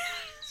fuck?"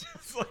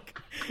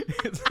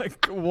 it's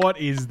like, what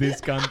is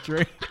this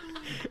country?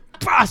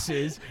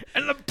 Buses,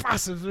 and the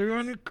buses are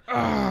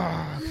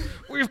on.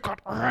 We've got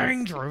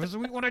Range Rovers,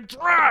 and we want to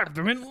drive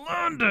them in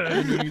London.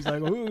 And he's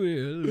like, "Oh,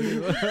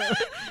 yeah."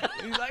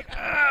 He's like,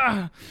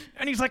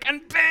 and he's like,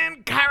 and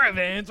ban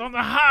caravans on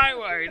the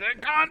highway.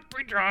 They can't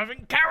be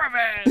driving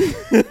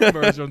caravans.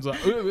 Boris Johnson's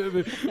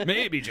like,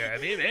 maybe,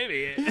 Jeremy,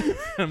 maybe.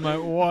 I'm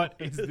like, what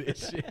is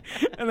this shit?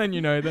 And then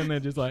then they're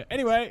just like,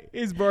 anyway,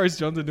 is Boris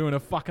Johnson doing a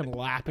fucking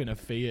lap in a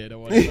Fiat or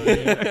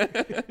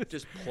whatever?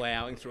 Just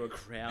plowing through a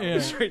crowd Yeah. on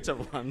the streets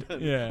of London.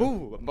 Yeah.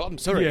 Ooh, I'm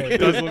sorry. Yeah, it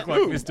does look like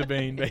Mr.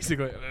 Bean,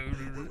 basically.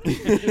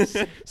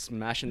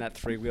 Smashing that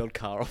three-wheeled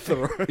car off the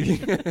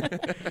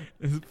road.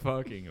 It's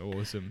fucking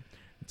awesome.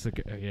 It's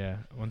like,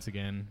 once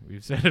again,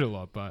 we've said it a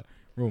lot, but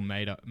we're all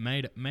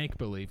make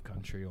believe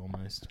country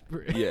almost.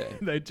 Yeah.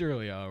 They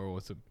truly are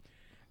awesome.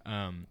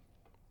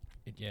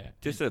 Yeah,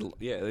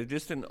 They're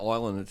just an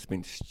island that's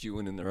been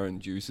stewing in their own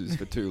juices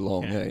for too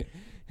long, eh?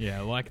 yeah,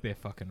 I like their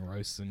fucking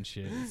roasts and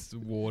shit. It's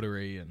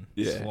watery and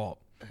Yeah. slop.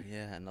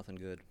 Yeah, nothing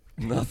good.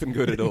 Nothing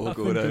good at all.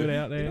 Nothing Good, good eh?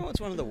 out there. You know what's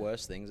one of the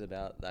worst things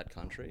about that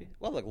country?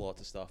 Well, like lots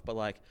of stuff, but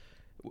like,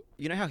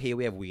 you know how here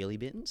we have wheelie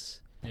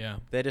bins? Yeah.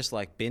 They're just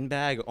like bin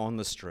bag on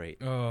the street.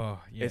 Oh,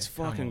 yeah. It's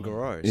come fucking on.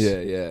 gross.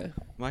 Yeah.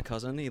 My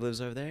cousin, he lives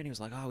over there, and he was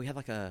like, "Oh, we had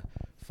like a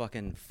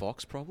fucking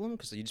fox problem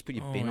because you just put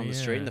your bin Oh, on the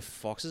street, and yeah. the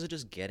foxes are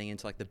just getting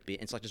into like the bin.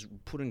 It's like just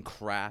putting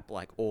crap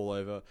like all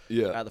over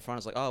Yeah. at the front.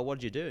 It's like, oh, what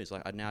did you do? He's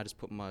like, I now just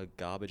put my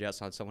garbage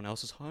outside someone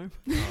else's home.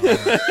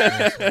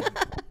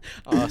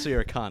 Oh, so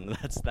you're a cunt.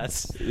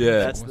 That's Yeah.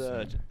 That's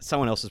the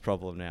someone else's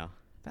problem now.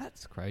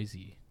 That's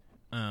crazy.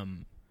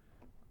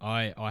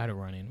 I had a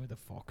run in with a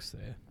fox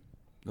there.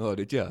 Oh,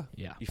 did ya?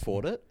 Yeah. You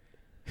fought it.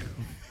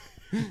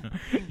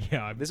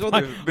 Yeah. This is what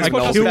the- this I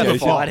podcast killed about the the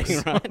fox fighting,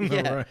 right? on the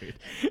Yeah. road.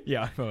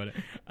 Yeah, I thought it.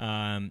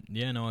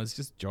 Yeah, no, I was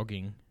just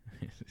jogging.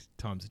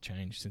 Times have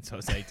changed since I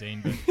was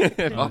 18, but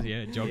I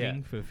was,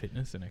 jogging for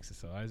fitness and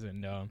exercise,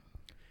 and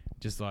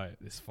just like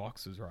this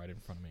fox was right in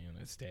front of me, and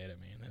it stared at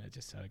me, and then it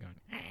just started going.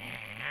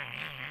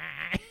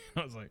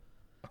 I was like,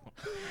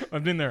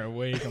 I've been there a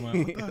week. I'm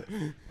like,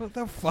 what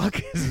the fuck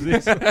is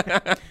this?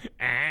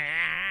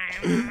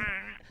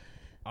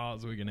 I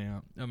was wigging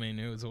out. I mean,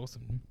 it was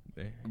awesome.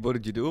 There. What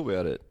did you do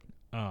about it?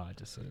 Oh, I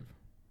just sort of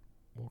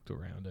walked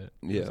around it.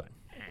 It was Yeah. like,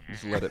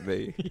 Just let it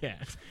be. yeah.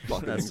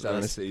 Fucking That's-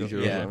 anesthesia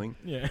yeah. or something.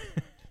 Yeah.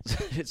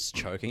 It's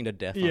choking to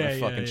death on Yeah, a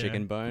fucking yeah.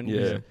 chicken bone.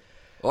 Yeah.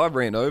 I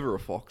ran over a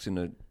fox in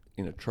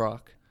a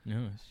truck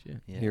No,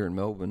 shit. Yeah. here in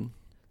Melbourne.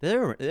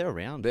 They're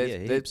around. There's, yeah,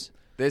 there's, heaps.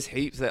 there's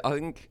heaps that I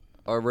think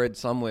I read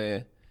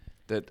somewhere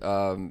that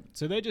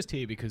So they're just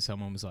here because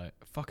someone was like,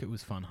 fuck, it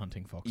was fun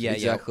hunting foxes. Yeah,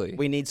 exactly. yeah.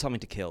 We need something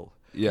to kill.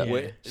 yeah.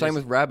 Yeah. Same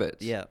with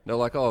rabbits. Yeah. They're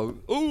like,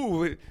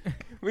 we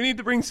need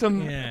to bring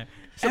some Yeah.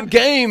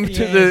 game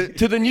Yeah.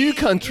 to the new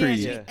country.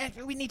 Yeah.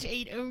 We need to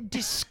eat a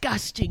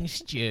disgusting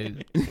stew.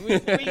 we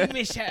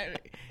miss out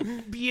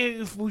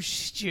beautiful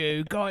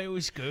stew. Guy, it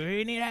was good.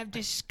 We need to have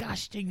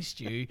disgusting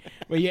stew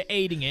where you're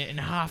eating it and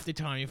half the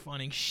time you're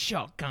finding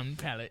shotgun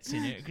pellets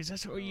in it because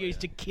that's what we use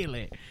to kill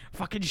it.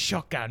 Fucking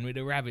shotgun with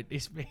a rabbit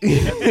this big.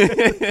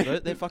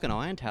 They're fucking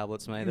iron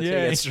tablets, mate. That's how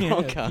you get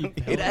strong, yeah.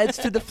 cunt. It adds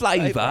to the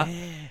flavour.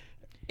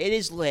 It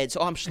is lead,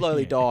 so I'm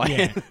slowly dying.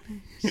 Yeah.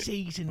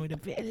 Seasoned with a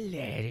bit of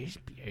lead. It's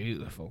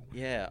beautiful.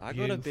 Yeah, I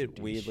got a Beautiful bit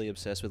dish. weirdly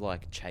obsessed with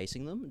like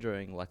chasing them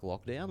during like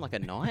lockdown, like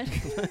at night.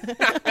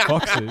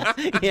 Foxes.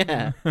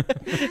 Yeah.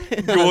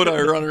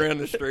 Gordo run around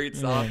the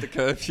streets after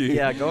curfew.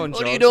 Yeah, go and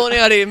What are you jog. doing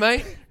out here,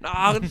 mate? Nah,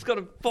 I've just got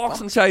a fox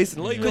I'm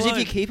chasing. Leave me Because if you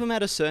alone. keep them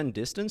at a certain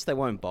distance, they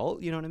won't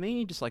bolt. You know what I mean?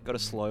 You just like got to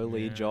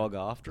slowly jog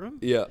after them.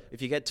 Yeah.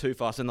 If you get too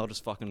fast, then they'll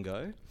just fucking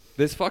go.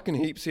 There's fucking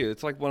heaps here.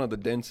 It's like one of the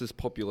densest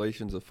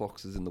populations of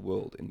foxes in the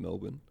world in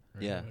Melbourne.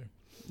 Yeah.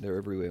 They're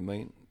everywhere,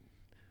 mate.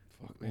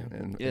 Fuck, man.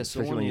 And Yeah,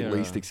 especially someone when you here,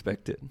 least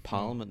expect it.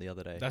 Parliament the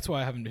other day. That's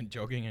why I haven't been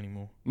jogging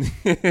anymore. Yeah,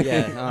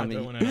 no, I I don't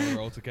mean, want another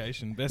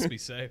altercation. Best be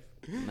safe.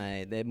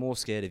 mate, they're more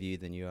scared of you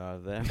than you are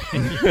of them.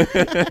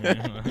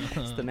 Yeah.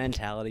 It's the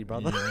mentality,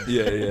 brother.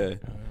 Yeah.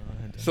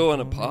 So on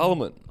a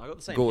Parliament. I got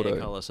the same Gordo. hair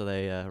color, so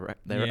they Yeah,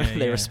 they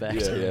yeah.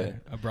 respect. Yeah.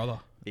 A brother.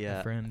 Yeah.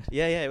 A friend.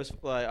 Yeah, it was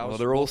like I Oh, was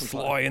they're all walking past-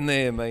 sly in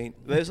there, mate.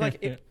 There's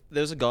like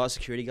there was a guy,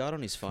 security guard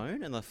on his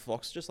phone, and the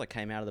fox just like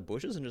came out of the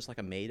bushes and just like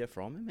a meter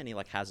from him, and he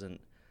like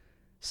hasn't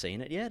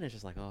seen it yet. And it's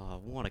just like, oh, I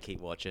want to keep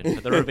watching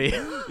for the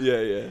reveal,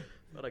 Yeah.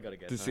 but I gotta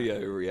get To home. see how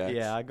he reacts.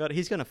 Yeah,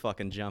 he's gonna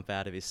fucking jump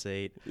out of his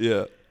seat,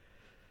 Yeah.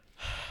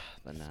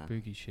 but nah.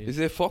 Spooky shit. Is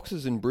there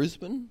foxes in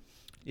Brisbane?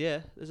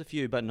 Yeah, there's a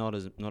few, but not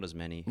as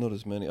many. Not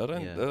as many. I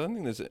don't Yeah.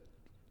 think there's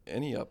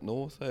any up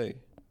north, hey.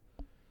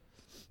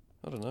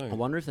 I don't know. I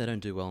wonder if they don't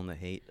do well in the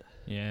heat.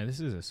 Yeah, this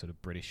is a sort of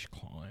British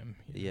climb.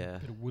 Yeah. A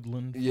bit of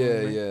woodland. Yeah,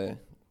 farming. yeah.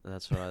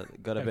 That's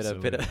right. Got a bit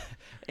Absolutely. of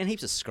and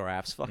heaps of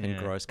scraps. Fucking Yeah.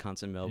 gross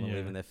cunts in Melbourne Yeah.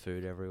 leaving their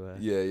food everywhere.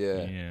 Yeah.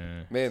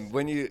 Yeah. Man,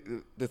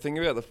 the thing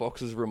about the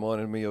foxes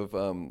reminded me of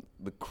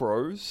the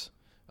crows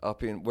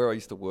up in where I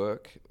used to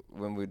work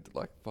when we'd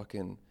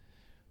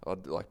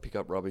I'd like pick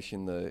up rubbish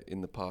in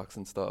the parks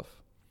and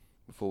stuff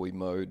before we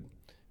mowed,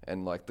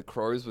 and like the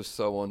crows were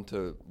so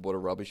onto what a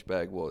rubbish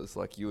bag was.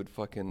 Like you would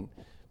fucking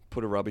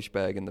put a rubbish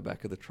bag in the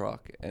back of the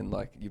truck, and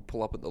like you'd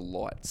pull up at the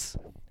lights,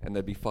 and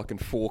there'd be fucking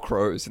 4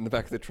 crows in the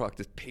back of the truck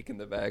just picking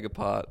the bag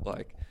apart,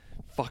 like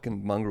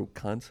fucking mongrel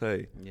cunts,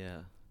 hey. Yeah.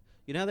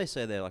 You know, they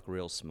say they're like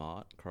real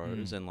smart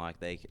crows and like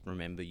they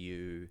remember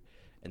you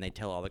and they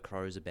tell other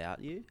crows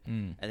about you.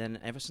 Mm. And then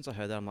ever since I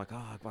heard that, I'm like,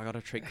 oh, I got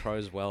to treat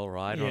crows well,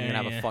 right? Or I'm Yeah, going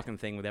to have yeah. a fucking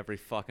thing with every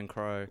fucking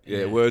crow.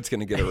 Yeah, word's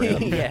gonna get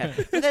around. Yeah.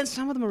 But then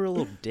some of them are real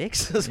little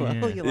dicks as well.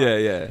 Yeah. You're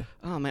like, Yeah.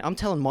 oh, man, I'm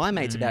telling my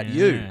mates about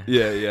you.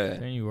 Yeah.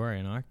 Don't you worry,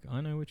 and I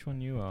know which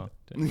one you are.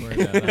 Don't you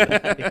worry about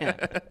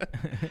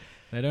that.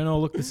 They don't all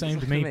look the same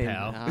to me,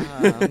 pal.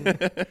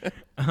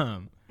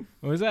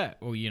 What was that?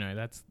 Well, you know,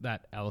 that's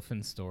that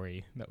elephant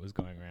story that was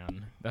going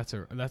around. That's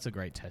a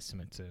great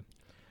testament to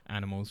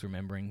animals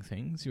remembering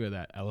things. Where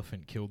that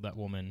elephant killed that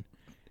woman,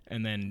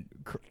 and then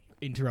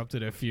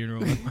interrupted her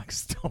funeral and like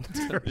stopped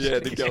her. Yeah,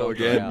 to go Killed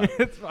her again. out.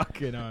 It's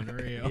fucking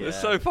unreal. Yeah. It's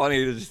so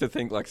funny just to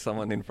think like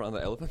someone in front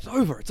of the elephant.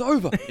 It's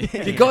over.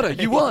 You got it.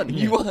 You won.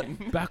 You won.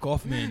 Back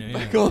off, man.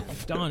 Back Yeah. off.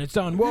 It's done. It's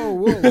done. Whoa.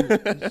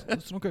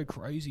 Let's not go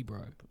crazy,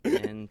 bro.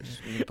 And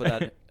just, you need to put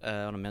that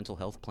on a mental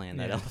health plan,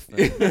 that Yeah.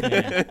 elephant.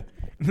 Yeah.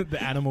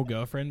 the animal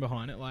girlfriend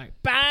behind it, like,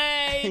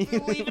 babe,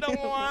 leave it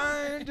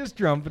alone. Just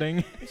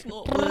trumpeting. It's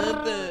not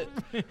worth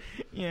it.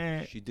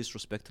 Yeah. She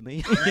disrespected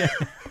me. Yeah.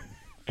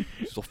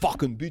 She's a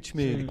fucking bitch,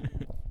 man.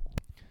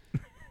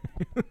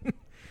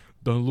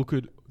 Don't look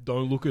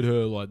at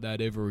her like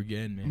that ever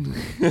again,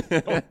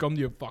 man. I'll come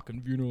to your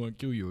fucking funeral and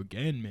kill you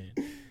again, man.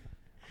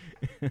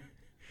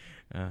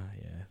 Yeah,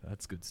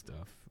 that's good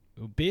stuff.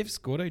 Well, Biff,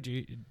 Scordo, do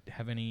you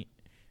have any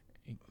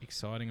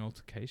exciting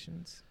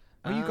altercations?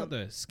 Oh, you got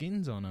the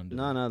skins on under.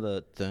 No,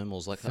 the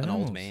thermals, like an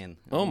old Thermals. man.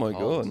 Oh my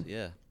Old, God.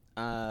 Yeah.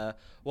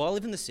 Well, I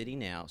live in the city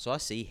now, so I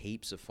see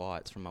heaps of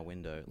fights from my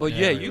window. Well, like,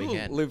 yeah, every you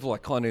weekend. live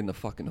like kind of in the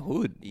fucking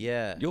hood.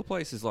 Yeah. Your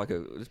place is like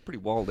it's a pretty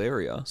wild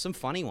area. Some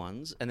funny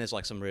ones, and there's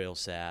like some real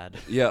sad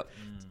Yeah,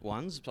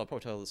 ones. So I'll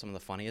probably tell some of the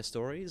funniest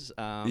stories.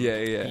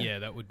 yeah.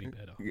 That would be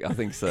better. I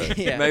think so.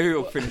 Yeah. Maybe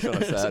we'll finish on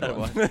a sad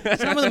one.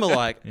 Some of them are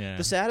like Yeah.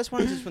 the saddest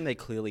ones is when they're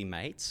clearly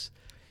mates,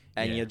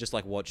 and Yeah. you're just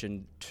like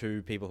watching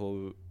two people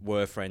who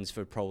were friends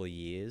for probably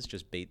years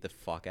just beat the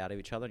fuck out of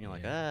each other, and you're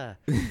like,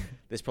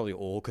 this probably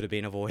all could have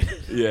been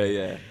avoided.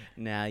 Yeah.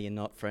 Now you're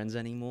not friends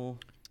anymore.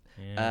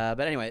 Yeah.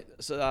 But anyway,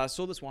 so I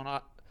saw this one.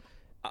 I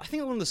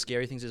think one of the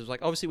scary things is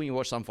like obviously when you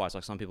watch some fights,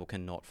 like some people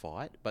cannot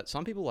fight, but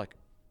some people like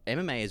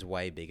MMA is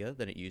way bigger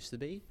than it used to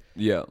be.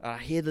 Yeah. I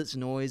hear this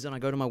noise and I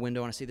go to my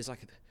window and I see this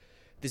like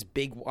this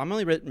big. I'm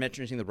only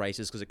mentioning the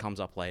races because it comes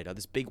up later.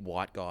 This big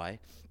white guy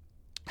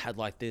had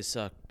like this,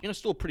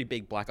 still a pretty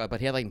big black guy,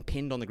 but he had like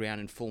pinned on the ground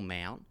in full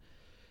mount.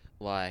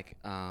 Like,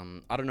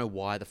 I don't know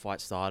why the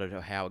fight started or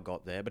how it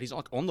got there, but he's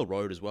like on the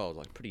road as well. It's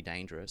like pretty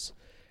dangerous.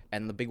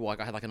 And the big white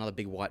guy had like another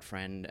big white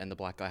friend, and the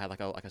black guy had like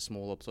a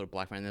smaller sort of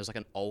black friend. And there's like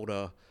an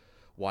older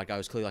white guy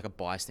who's clearly like a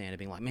bystander,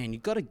 being like, "Man, you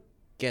got to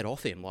get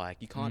off him. Like,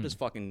 you can't just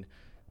fucking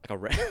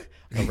like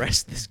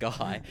arrest this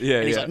guy." Yeah,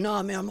 and he's yeah. like,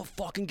 "No, man, I'm not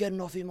fucking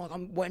getting off him. Like,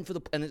 I'm waiting for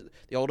the." And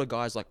the older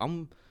guy's like,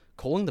 "I'm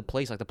calling the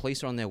police. Like, the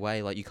police are on their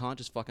way. Like, you can't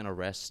just fucking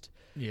arrest."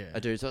 Yeah.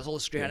 A dude, so that's all the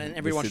screen, and the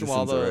every once in a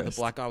while, citizen's the arrest.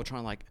 black guy would try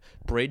and like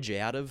bridge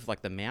out of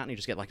like the mountain. You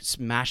just get like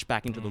smashed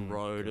back into the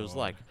road. It was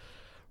like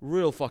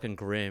real fucking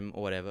grim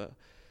or whatever.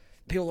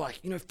 People like,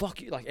 fuck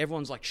you. Like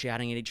everyone's like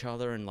shouting at each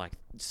other and like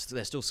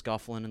they're still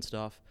scuffling and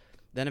stuff.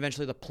 Then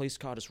eventually the police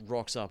car just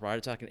rocks up. Right,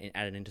 it's like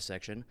at an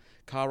intersection.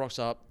 Car rocks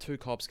up. Two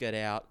cops get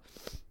out.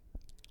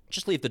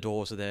 Just leave the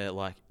doors so they're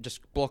like just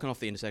blocking off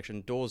the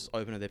intersection. Doors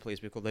open to their police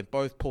vehicle. They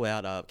both pull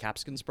out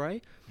capsicum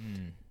spray,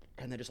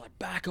 and they're just like,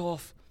 back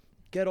off.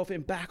 Get off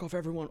him, back off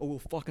everyone, or we'll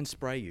fucking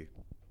spray you.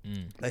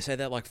 They say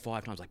that like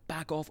 5 times, like,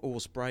 back off or we'll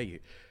spray you.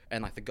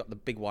 And like the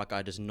big white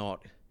guy does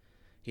not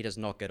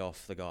get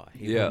off the guy.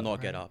 He will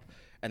not get up.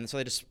 And so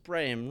they just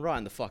spray him right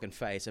in the fucking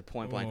face at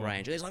point blank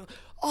range. And he's like,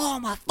 "Oh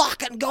my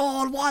fucking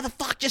God, why the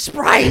fuck you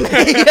spray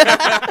me?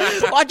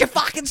 Why'd you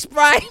fucking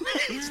spray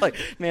me?" It's like,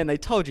 man, they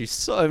told you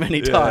so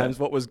many times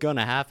what was going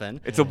to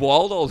happen. It's a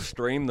wild old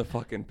stream, the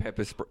fucking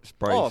pepper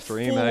spray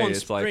stream, full eh? on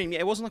It's like, stream. Yeah,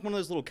 it wasn't like one of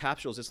those little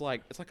capsules. It's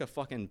like a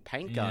fucking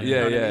paint gun. Yeah, you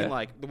know what I yeah. mean?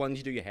 Like the ones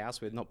you do your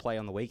house with, not play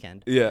on the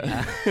weekend.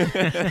 yeah.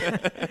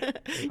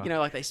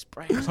 Like they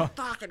spray. It's like,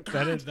 fucking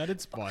cunts.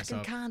 That'd spice Fucking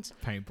up cunts.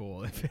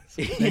 paintball if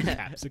it's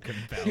capsicum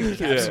belt.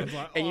 Capsicum's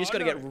like, And you just got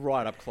to no. get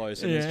right up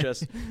close, and Yeah.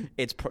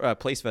 it's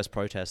police versus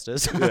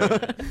protesters.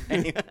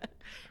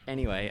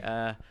 Anyway,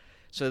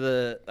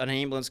 so an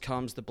ambulance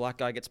comes. The black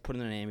guy gets put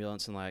in an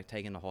ambulance and like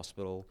taken to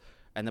hospital,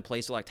 and the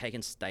police are like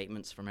taking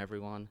statements from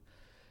everyone,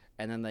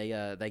 and then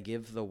they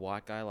give the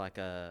white guy like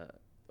a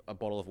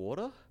bottle of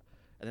water,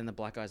 and then the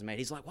black guy's mate,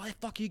 he's like, "Why the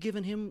fuck are you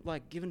giving him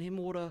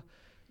water?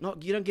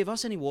 Not, you don't give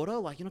us any water.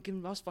 Like, you're not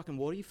giving us fucking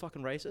water, you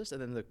fucking racist."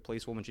 And then the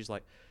policewoman, she's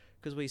like,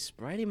 "Because we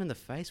sprayed him in the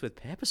face with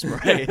pepper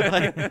spray.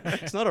 Like,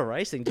 it's not a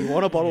race thing. Do you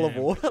want a bottle of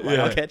water? Like,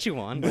 I'll get you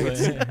one."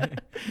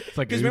 It's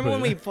like Because remember when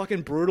Uber. we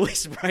fucking brutally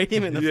sprayed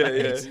him in the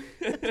face?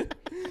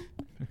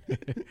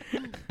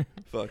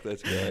 Fuck,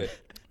 that's great.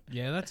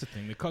 Yeah, that's the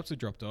thing. The cops are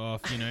dropped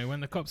off. When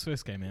the cops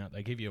first came out,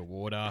 they give you a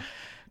water,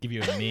 give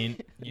you a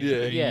mint.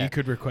 Yeah. You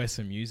could request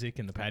some music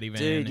in the paddy van.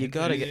 Dude, you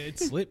gotta get-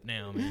 It's slipped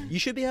now, man. You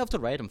should be able to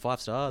rate them 5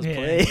 stars, Yeah.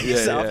 please.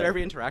 Yeah, yeah. After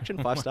every interaction,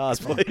 5 stars,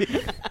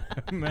 please.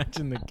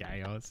 Imagine the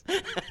chaos.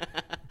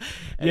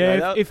 Anyway,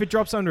 Yeah, if it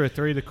drops under a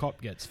 3, the cop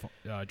gets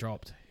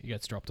dropped. He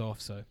gets dropped off.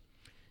 So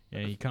yeah,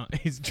 you can't.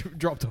 He's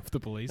dropped off the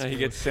police. And he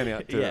gets sent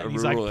out to Yeah, a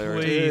he's like, rural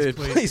area. please, Dude,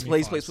 please, please, give me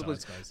please, 5 please, stars,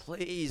 please, guys.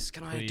 please,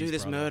 can I Please, do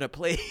this brother. murder,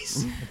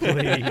 please?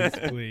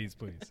 please.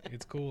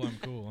 It's cool. I'm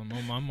cool.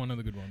 I'm one of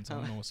the good ones.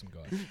 I'm an awesome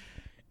guy.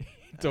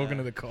 Talking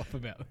to the cop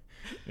about,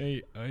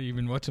 hey, are you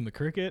been watching the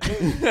cricket?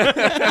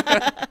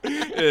 Yeah,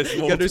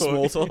 You gotta do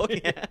small talk.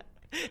 Yeah.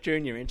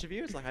 During your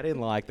interview, it's like, I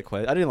didn't like I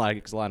didn't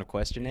like his line of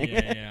questioning.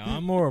 yeah.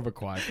 I'm more of a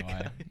quiet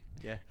guy.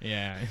 Yeah.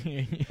 Yeah.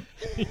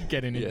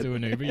 Getting into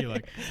an Uber, you're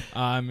like,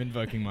 I'm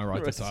invoking my right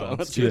to Right to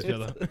silence. silence. Cheers,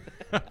 brother.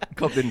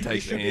 Cop didn't You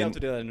take should the be able hand. to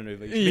do that in an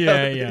Uber. You should be able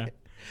to do Yeah. it.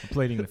 I'm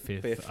pleading the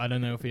fifth. Fifth. I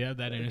don't know if we have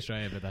that in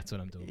Australia, but that's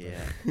what I'm doing. Yeah.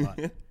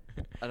 But,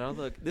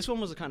 This one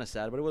was kind of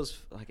sad, but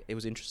it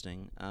was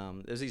interesting.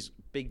 There's these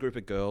big group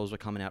of girls were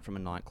coming out from a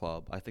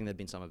nightclub. I think there'd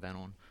been some event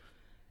on,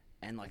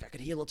 and like I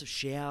could hear lots of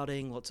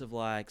shouting, lots of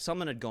like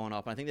someone had gone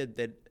up. I think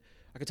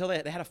I could tell they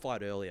had a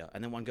fight earlier,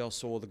 and then one girl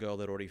saw the girl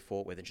they'd already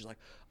fought with, and she's like,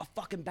 "I'll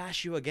fucking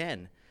bash you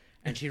again,"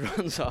 and she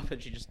runs up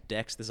and she just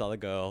decks this other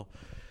girl,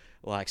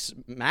 like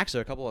smacks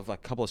her a couple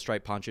of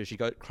straight punches. She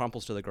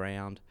crumples to the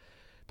ground,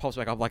 pops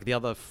back up. Like the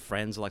other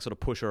friends like sort of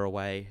push her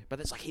away, but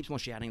there's like heaps more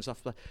shouting and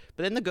stuff. But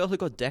then the girl who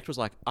got decked was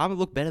like, "I'm gonna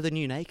look better than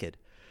you naked."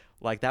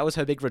 Like that was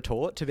her big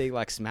retort to being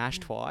like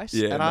smashed twice.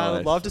 Yeah, and I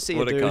would love to see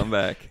what a a dude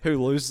comeback.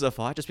 who loses a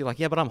fight just be like,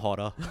 "Yeah, but I'm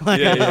hotter."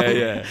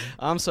 Yeah.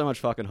 I'm so much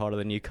fucking hotter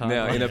than you, cunt.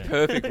 Now, in a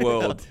perfect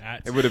world,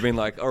 That's- it would have been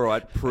like, all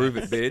right, prove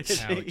it,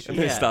 bitch. Ouch. And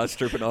then Yeah. start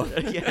stripping off.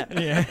 yeah.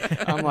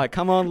 Yeah. I'm like,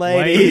 come on,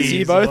 ladies,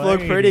 you both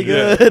look pretty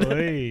ladies, good.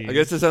 please. I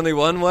guess there's only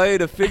one way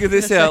to figure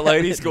this out,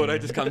 ladies. Gordo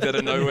just comes out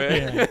of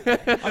nowhere. Yeah.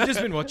 I've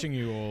just been watching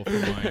you all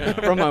from my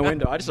From my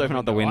window. I just open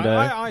up the window.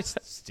 I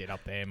sit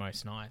up there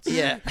most nights.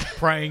 Yeah.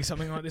 Praying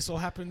something like this will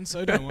happen.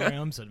 So don't worry,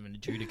 I'm sort of an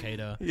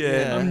adjudicator.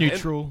 Yeah. I'm And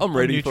neutral. I'm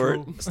ready for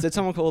neutral. Did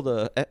someone call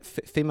the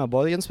female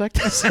body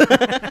inspectors?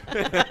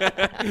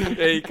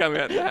 Yeah, you come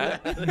out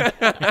that.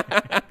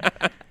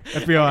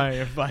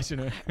 FBI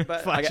flashing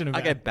But flashing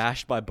I get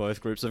bashed by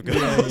both groups of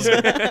girls.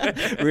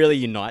 Really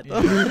unite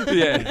them.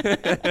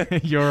 Yeah.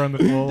 You're on the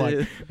floor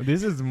like,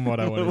 this isn't what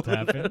I wanted to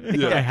happen.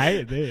 Yeah. I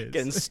hate this.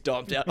 Getting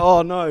stomped out.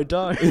 Oh no,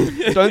 don't.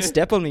 Don't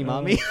step on me,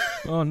 mummy.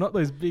 Oh, not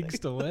those big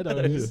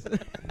stilettos.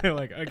 They're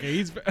like, okay,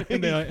 he's.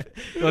 And they're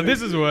like,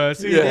 this is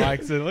worse. He Yeah.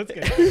 likes it. Let's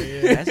get out of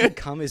here. Has he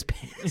cum his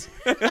pants?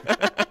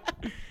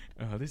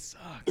 Oh, this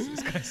sucks.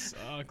 This guy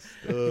sucks.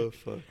 Oh,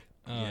 fuck.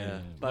 Oh, Yeah.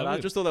 But Love I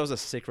it. just thought that was a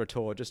sick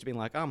retort, just to be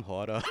like, I'm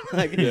hotter.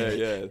 Like,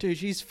 Yeah. dude,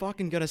 she's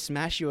fucking gonna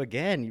smash you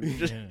again. You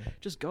Yeah.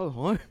 just go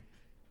home.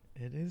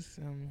 It is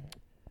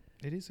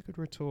a good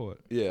retort.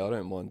 Yeah, I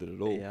don't mind it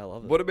at all. Yeah, I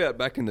love it. What about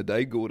back in the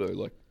day, Gordo?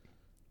 Like,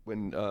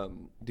 when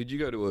did you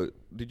go to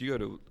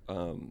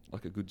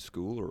like a good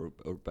school or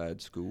a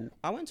bad school?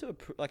 I went to a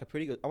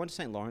pretty good. I went to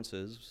St.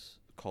 Lawrence's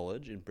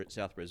College in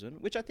South Brisbane,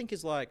 which I think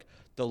is like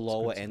the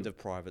lower end of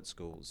private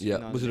schools. Yeah. You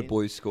know what Was I it a mean?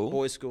 boys' school?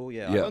 Boys' school,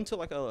 yeah. Yeah. I went to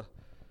like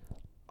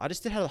I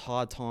just had a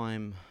hard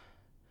time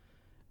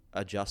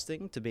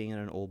adjusting to being in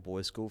an all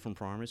boys school from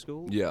primary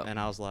school. Yeah. And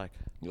I was like,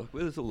 You're like,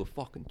 where's all the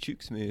fucking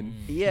chicks, man?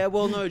 yeah,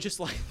 well, no, just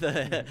like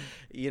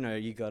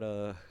you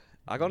gotta.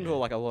 I got into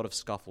like a lot of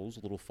scuffles,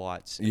 little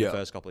fights in Yeah. the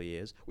first couple of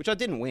years, which I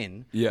didn't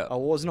win. Yeah. I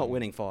was not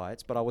winning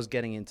fights, but I was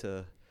getting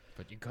into.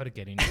 But you got to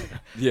get into it.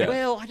 Yeah.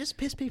 Well, I just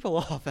pissed people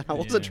off, and I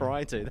wasn't Yeah.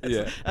 trying to. That's,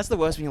 Yeah. that's the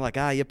worst when you're like,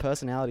 your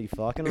personality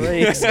fucking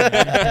reeks.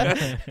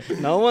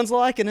 No one's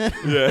liking it.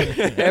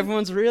 Yeah.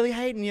 Everyone's really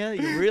hating you.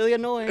 You're really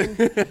annoying,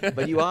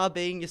 but you are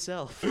being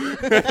yourself.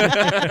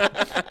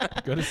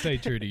 Got to stay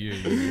true to you.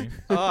 You know?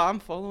 Oh, I'm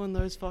following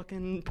those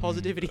fucking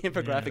positivity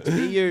infographics.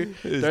 Be you.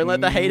 It's Don't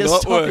let the haters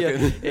not stop you.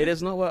 working. It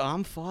is not working.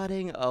 I'm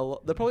fighting a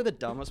lot. Probably the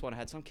dumbest one I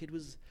had. Some kid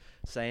was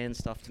saying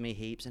stuff to me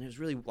heaps, and it was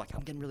really like,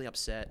 I'm getting really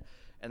upset.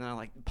 And then I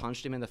like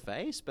punched him in the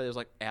face, but it was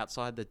like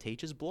outside the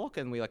teacher's block,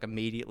 and we like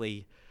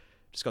immediately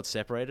just got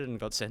separated and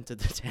got sent to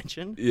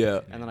detention.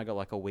 Yeah. And then I got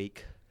like a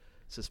week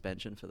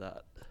suspension for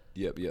that.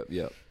 Yep.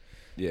 Yeah.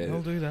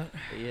 I'll do that.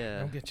 Yeah.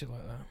 I'll get you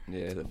like that.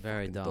 Yeah, the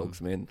Very fucking dumb.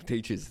 dogs, man.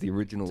 Teachers, the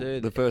original,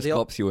 Dude, the first the ul-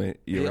 cops you The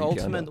encounter.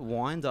 ultimate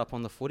wind up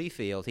on the footy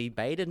field. He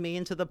baited me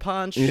into the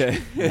punch, Yeah.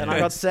 and I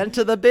got sent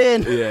to the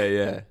bin.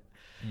 Yeah.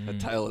 A Mm.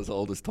 tale as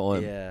old as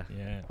time. Yeah.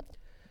 Yeah.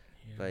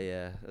 But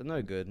yeah,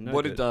 no good. No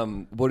What good.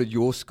 did what did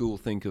your school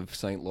think of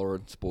St.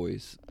 Lawrence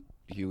boys,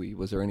 Huey?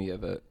 Was there any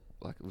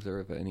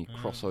any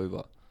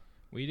crossover?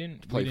 We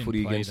didn't Play we didn't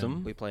footy play against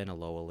them? We play in a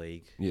lower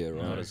league. Yeah,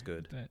 right. Not as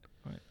good.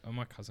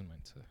 My cousin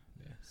went to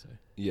there, so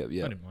Yeah. I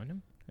didn't mind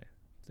them. Yeah,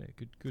 they're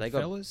good They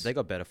fellas.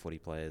 got better footy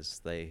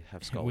players. They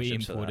have we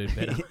scholarships for that.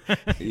 imported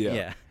better.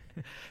 Yeah.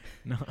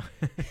 No.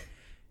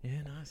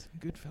 Yeah, nice.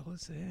 Good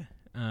fellas there.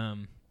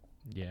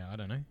 Yeah, I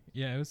don't know.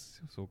 Yeah, it was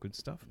all good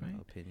stuff, mate.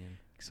 My opinion.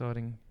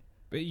 Exciting.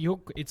 But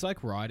it's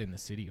like right in the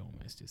city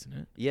almost, isn't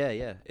it?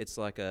 Yeah. It's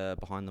like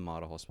behind the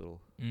Mater Hospital.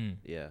 Mm.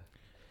 Yeah.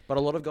 But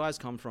a lot of guys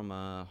come from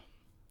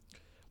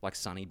like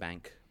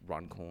Sunnybank,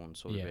 Runcorn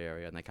sort of Yeah.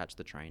 area, and they catch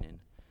the train in.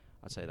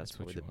 I'd say that's That's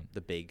what probably you want.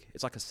 the big.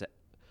 It's like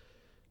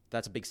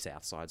that's a big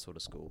South Side sort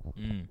of school.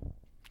 Mm.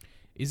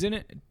 Isn't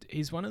it?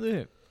 Is one of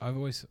the? I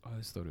always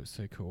thought it was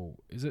so cool.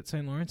 Is it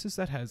St. Lawrence's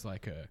that has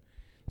like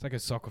it's like a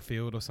soccer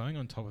field or something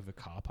on top of a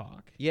car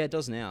park? Yeah, it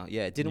does now.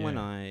 Yeah, it didn't when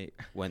Yeah. I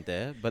went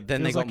there, but then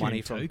Feels they got like you're money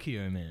in from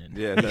Tokyo, man.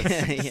 Yeah,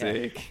 that's Yeah.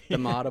 sick. the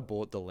Mater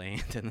bought the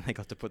land, and then they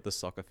got to put the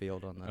soccer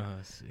field on there. Oh,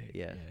 sick.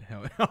 Yeah.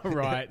 Oh,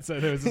 right. So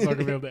there was a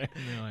soccer field there.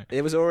 And they're like,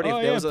 It was already oh,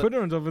 there yeah, was a, put it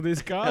on top of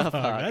this car Oh, park.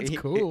 fuck. That's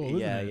cool, isn't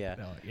Yeah, it? yeah.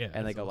 They're like, yeah. and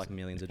they that's got like awesome.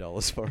 millions of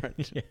dollars for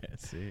it. Yeah,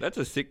 sick. That's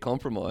a sick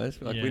compromise.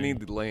 Like, we Yeah. need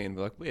the land.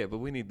 Like, yeah, but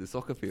we need the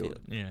soccer field.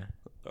 Yeah.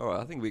 All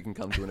right, I think we can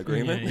come to an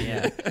agreement.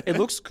 Yeah, it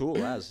looks cool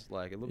it looks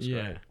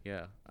Yeah. great.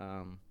 Yeah.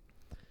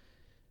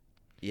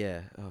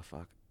 Yeah. Oh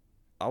fuck.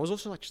 I was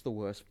also like just the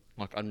worst,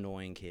 like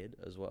annoying kid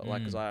as well.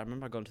 Like, cause Mm. I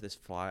remember I got into this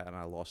fight and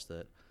I lost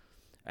it,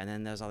 And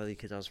then there's other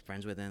kids I was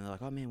friends with, and they're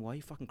like, "Oh man, why are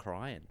you fucking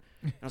crying?"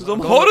 And I was Because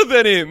like, I'm hotter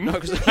than him. No,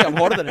 because I'm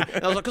hotter than him.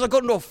 And I was like, because I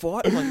got into a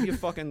fight. I'm like, you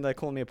fucking, they're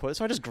calling me a pussy.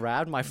 So I just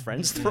grabbed my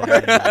friend's throat.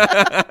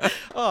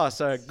 Oh,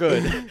 so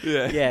good.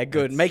 Yeah,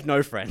 good. Make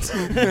no friends.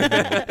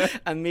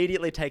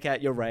 Immediately take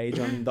out your rage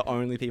on the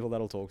only people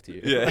that'll talk to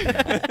you.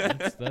 Yeah.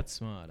 That's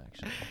smart,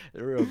 actually.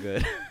 Real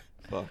good.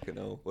 Fucking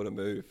hell, what a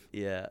move.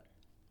 Yeah.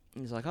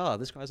 He's like, oh,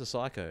 this guy's a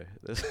psycho.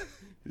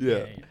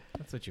 Yeah.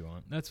 That's what you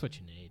want. That's what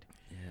you need.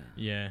 Yeah.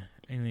 Yeah,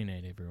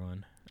 alienate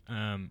everyone.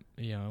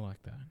 Yeah, I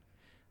like that.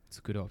 It's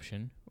a good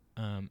option.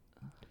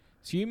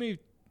 So you moved.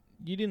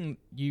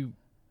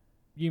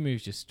 You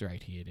moved just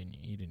straight here, didn't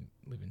you? You didn't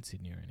live in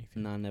Sydney or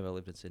anything. No, I never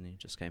lived in Sydney.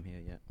 Just came here,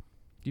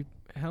 yeah.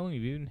 How long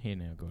have you been here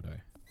now, Gordo?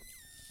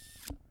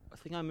 I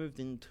think I moved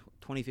in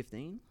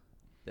 2015.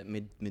 That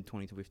mid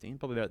 2015.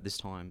 Probably about this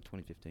time,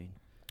 2015.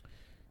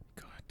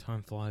 God,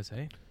 time flies,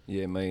 eh?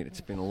 Yeah, mate,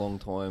 it's been a long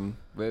time.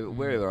 We're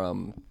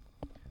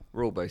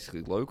all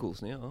basically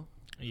locals now.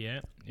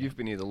 Yeah. You've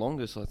been here the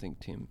longest, I think,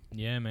 Tim.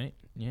 Yeah, mate.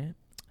 Yeah.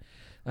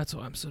 That's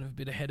why I'm sort of a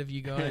bit ahead of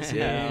you guys.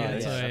 Yeah,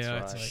 That's why, that's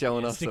right. it's like,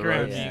 Showing us stick the around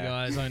ropes. with you Yeah.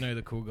 guys. I know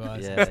the cool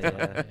guys. Yeah, and stuff.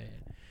 yeah.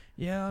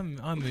 Yeah,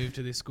 I moved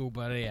to this school,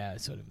 but yeah,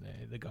 sort of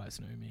the guys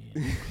know me.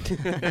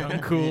 I'm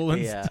cool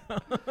and Yeah.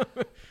 stuff.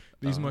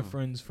 These are my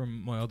friends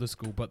from my other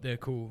school, but they're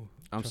cool.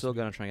 I'm Trust still me.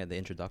 going to try and get the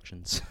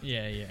introductions.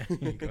 Yeah.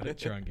 You got to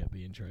try and get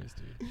the intros,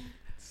 dude.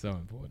 It's so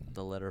important.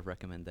 The letter of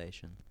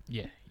recommendation.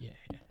 Yeah.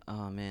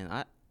 Oh,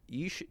 man.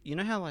 You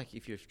know how, like,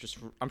 if you're just...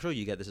 I'm sure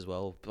you get this as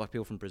well. Like,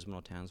 people from Brisbane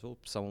or Townsville,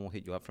 someone will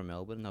hit you up from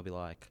Melbourne, and they'll be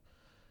like,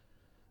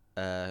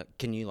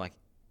 can you, like,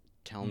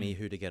 tell me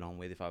who to get on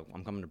with if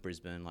I'm coming to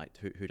Brisbane, like,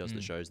 who does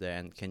the shows there,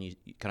 and can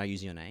I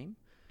use your name?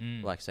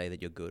 Like, say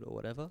that you're good or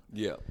whatever?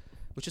 Yeah.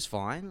 Which is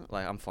fine.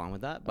 Like, I'm fine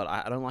with that. But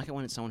I don't like it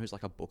when it's someone who's,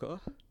 like, a booker.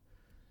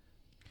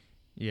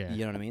 Yeah. You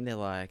know what I mean? They're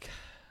like,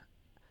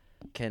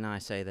 can I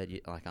say that,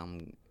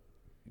 I'm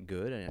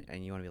good?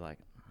 And you want to be like,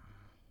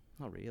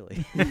 not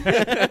really.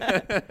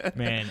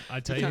 Man, I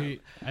tell you,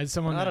 as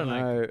someone I that don't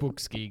like know.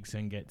 books gigs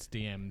and gets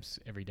DMs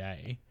every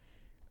day,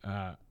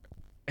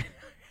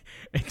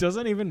 it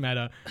doesn't even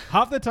matter.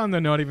 Half the time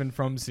they're not even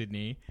from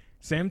Sydney.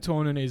 Sam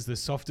Tornan is the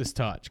softest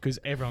touch because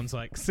everyone's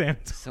like, Sam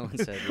Tornan. Someone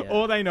said, yeah.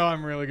 Or they know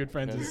I'm really good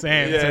friends with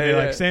Sam. Yeah, so they're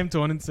yeah. like, Sam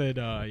Tornan said,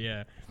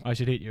 yeah, I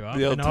should hit you up.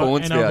 The old And I'll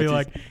Torrance be vouchers.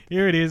 like,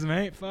 here it is,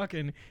 mate.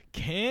 Fucking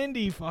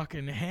Candy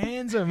fucking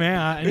hands him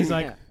out. And he's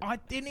like, Yeah. I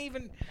didn't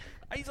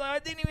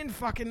even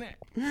fucking...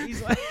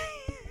 He's like...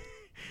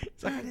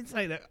 It's like, I didn't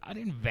say that. I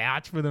didn't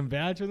vouch for them.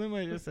 I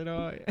just said,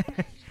 oh,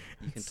 yeah.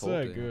 You can So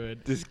talk to him.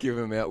 good. Just give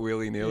them out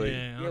willy-nilly.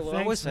 Yeah, Yeah, oh, well,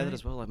 I always thanks, say that mate.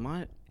 as well.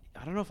 Like,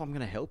 I don't know if I'm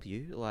going to help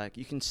you. Like,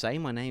 you can say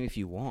my name if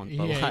you want,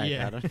 but Yeah,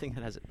 yeah. I don't think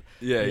that has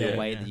Yeah, the yeah.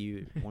 way that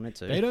you want it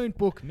to. They don't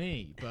book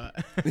me, but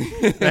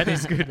that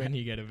is good when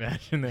you get a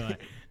vouch and they're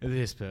like,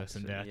 this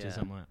person vouches.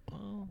 Yeah. I'm like,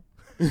 oh.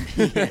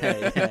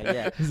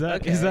 yeah. Is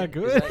that Okay. that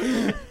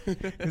good?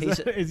 He's-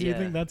 You yeah.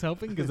 think that's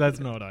helping? Because that's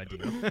not ideal.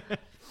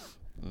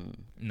 Mm.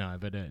 No,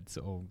 but it's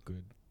all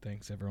good.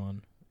 Thanks,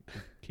 everyone.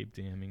 Keep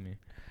DMing me.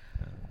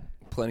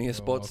 Plenty of You're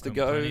spots to welcome.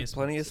 go. Plenty of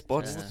Plenty of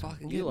spots Yeah. to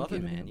fucking You get. love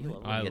it, get man. in, You mate.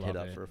 love it when I you get hit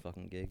love up it. for a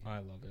fucking gig. I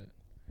love it.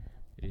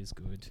 It is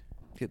good.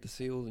 Get to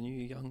see all the new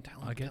young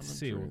talent. I get to coming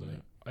see all through, the.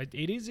 mate.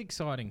 It is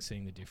exciting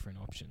seeing the different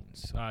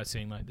options.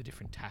 Seeing like the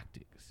different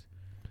tactics.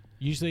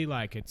 Usually,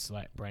 like it's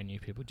like brand new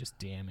people just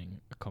DMing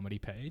a comedy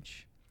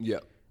page, Yeah.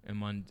 and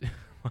one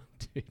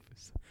dude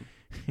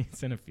he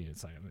sent a few.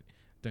 It's like I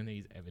don't think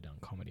he's ever done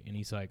comedy, and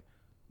he's like,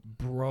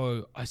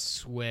 "Bro, I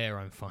swear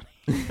I'm funny."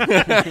 Oh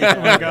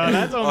my god,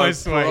 that's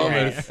almost sweet.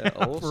 promise. I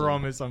Awesome.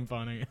 promise I'm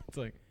funny. It's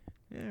like,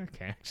 yeah,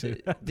 okay. Actually,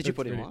 Did you that's how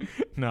pretty- on?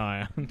 No,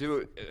 I Do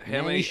it. How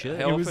Yeah, many? you should.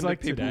 How It was often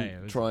like do people today,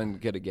 it was try and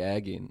get a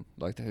gag in?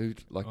 Like the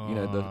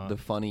the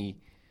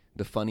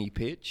funny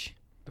pitch.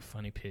 the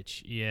funny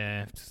pitch.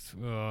 Yeah,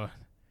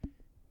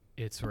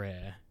 it's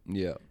rare.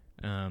 Yeah.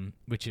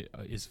 Which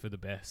is for the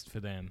best for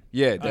them.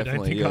 Yeah, I don't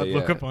definitely. think yeah, I'd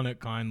look yeah. upon it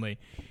kindly.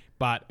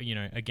 But,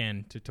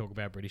 again, to talk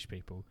about British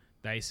people,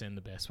 they send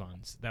the best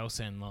ones. They'll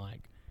send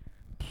like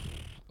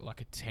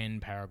a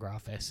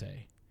 10-paragraph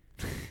essay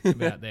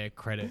about their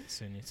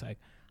credits. And it's like,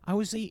 I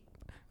was the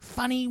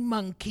Funny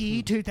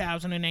Monkey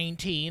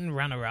 2018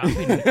 runner-up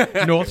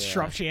in North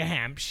Shropshire,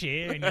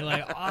 Hampshire. And you're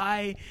like,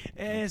 I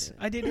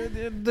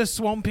did the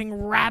Swamping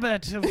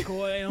Rabbit, of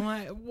course. And I'm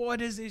like, what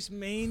does this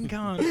mean,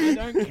 cunt? I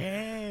don't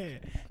care.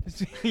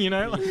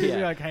 You're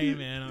like, hey,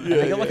 man. And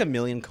they got like a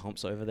million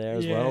comps over there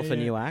as well for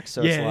new acts.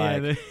 So it's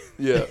like,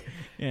 Yeah.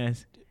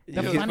 yes. The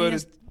Yeah, he's voted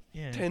funniest.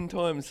 Yeah. 10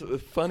 times the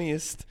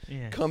funniest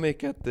Yeah.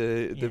 comic at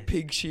the Yes.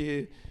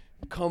 Pigshire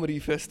Comedy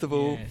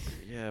Festival. Yes.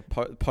 yeah,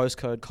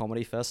 Postcode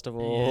Comedy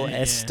Festival, Yeah,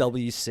 yeah.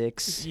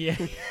 SW6.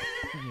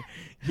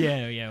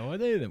 Yeah.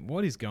 Yeah.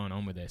 What is going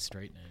on with their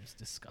street names?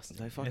 Disgusting.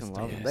 They fucking SW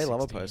love it. They love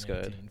a 16,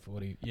 postcode. 18,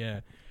 40. Yeah.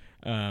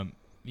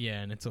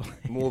 Yeah, and it's all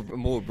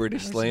More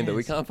British How's slander. We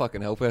yours? can't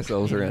fucking help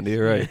ourselves around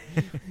here, right?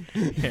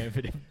 yeah,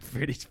 but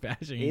British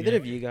bashing. Either yeah.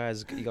 of you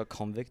guys, you got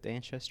convict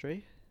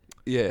ancestry?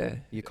 Yeah.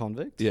 You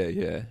convict? Yeah,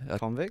 yeah.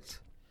 Convict?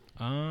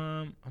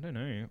 I don't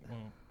know.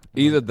 Well,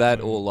 Either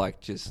that or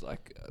like just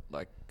like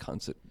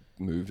cunts that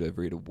moved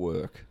over here to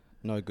work.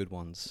 No good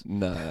ones.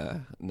 Nah,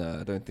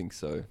 I don't think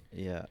so.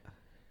 Yeah.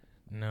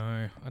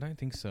 No, I don't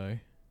think so.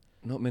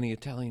 Not many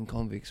Italian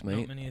convicts,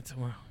 mate. Not many.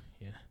 Well,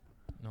 yeah.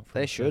 Not from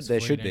They the should. first There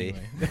fleet should be.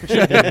 anyway.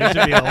 There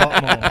should be a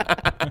lot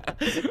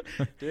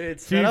more.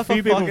 Dude, Few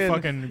people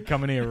fucking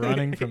coming here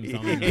running from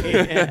something.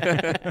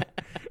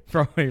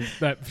 Probably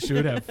that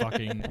should have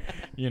fucking,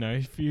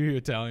 few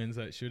Italians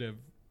that should have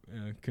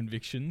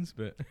convictions,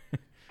 but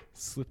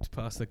slipped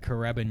past the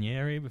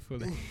carabinieri before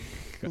they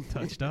got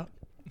touched up.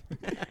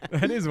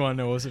 That is one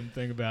awesome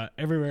thing about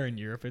everywhere in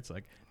Europe. It's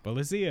like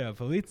polizia,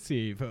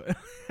 polizzi,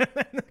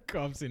 the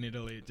cops in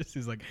Italy. It just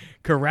is like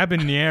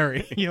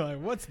carabinieri. You're like,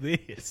 what's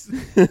this?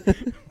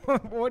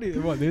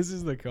 What? This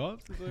is the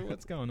cops? It's like,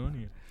 what's going on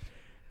here?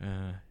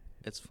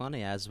 It's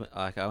funny I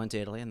went to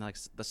Italy and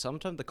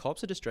sometimes the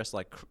cops are just dressed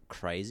like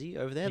crazy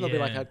over there. There'll be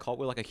like Yeah. a cop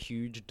with like a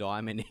huge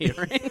diamond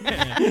earring.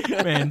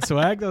 Man,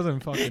 swag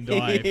doesn't fucking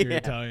die if you're Yeah.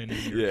 Italian. And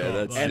you're Yeah, a cop.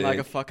 that's And sick. like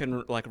a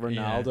fucking like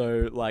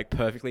Ronaldo like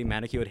perfectly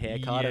manicured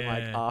haircut and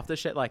like Yeah.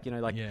 aftershave, like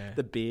Yeah.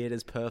 the beard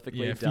is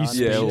perfectly Yeah, a few done. Yeah,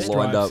 speed all stripes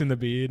lined up. in the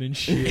beard and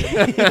shit.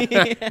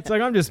 It's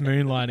like I'm just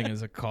moonlighting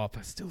as a cop.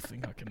 I still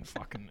think I can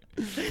fucking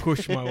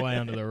push my way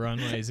onto the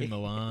runways in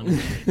Milan.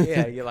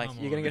 Yeah, you're like Come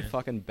you're gonna on, get man.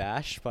 fucking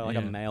bashed by like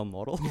Yeah. a male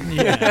model.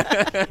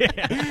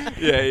 Yeah.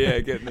 yeah,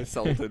 getting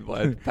assaulted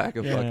by a pack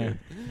of Yeah.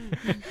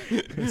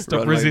 fucking. Stop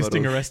runway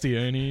resisting models.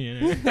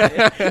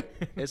 Arrestioni.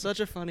 It's such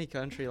a funny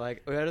country.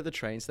 Like we were at the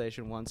train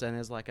station once, and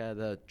there's like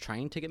the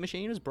train ticket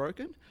machine was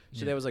broken. So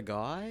Yeah. there was a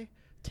guy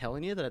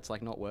telling you that it's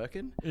like not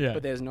working. Yeah.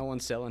 But there's no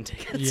one selling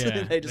tickets.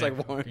 Yeah, they just they're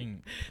like won't.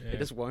 fucking- They yeah.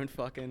 just won't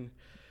fucking.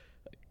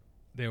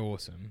 They're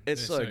awesome.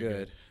 It's They're so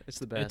good. It's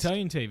the best.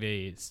 Italian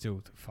TV is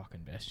still the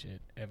fucking best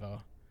shit ever.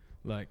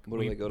 Like What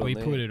do we, they got on we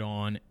there? put it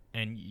on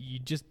and you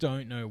just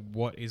don't know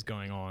what is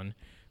going on,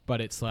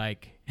 but it's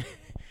like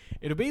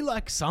it'll be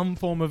like some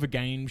form of a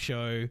game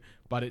show,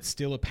 but it's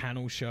still a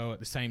panel show at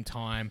the same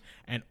time,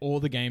 and all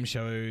the game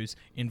shows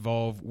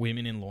involve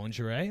women in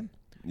lingerie.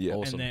 Yeah.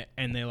 Awesome.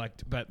 And they're like,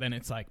 but then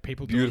it's like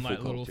people Beautiful doing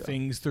like little culture.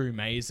 things through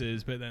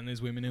mazes, but then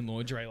there's women in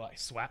lingerie like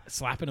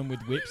slapping them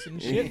with whips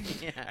and shit.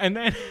 Yeah. And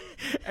then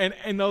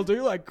and they'll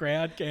do like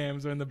crowd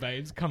cams when the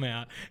babes come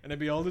out, and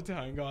there'll be old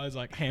Italian guys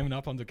like hamming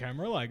up onto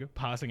camera, like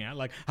passing out,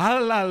 like ah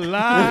la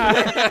la,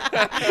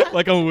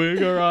 like a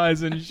Wooger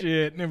eyes and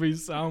shit. And there'll be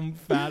some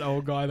fat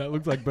old guy that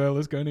looks like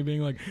Berlusconi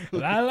being like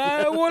la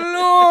la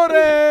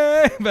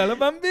volore, bella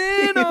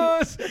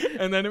bambinos,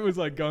 and then it was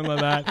like going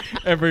like that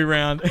every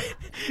round.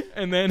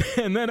 And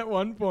then at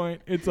one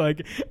point it's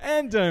like,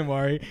 and don't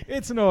worry,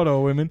 it's not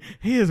all women.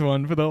 Here's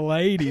one for the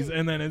ladies.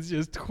 And then it's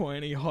just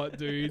 20 hot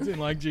dudes in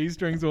like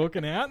G-strings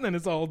walking out, and then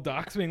it's all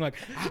ducks being like,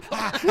 it's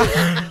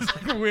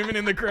like the women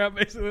in the crowd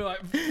basically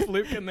like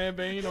flipping their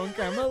bean on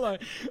camera,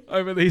 like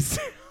over these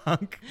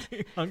hunk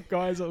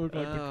guys that look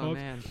like the Oh cops.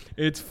 man.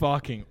 It's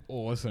fucking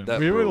awesome. That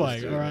We were rules,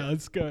 like, dude. all right,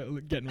 let's go,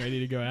 getting ready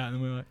to go out,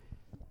 and we were like,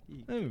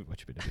 let me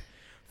watch a bit of it.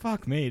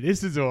 Fuck me,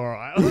 this is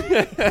alright.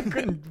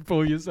 Couldn't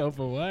pull yourself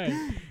away.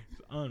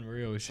 It's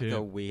unreal shit. Like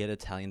a weird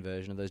Italian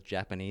version of those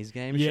Japanese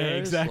game Yeah, shows.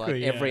 exactly,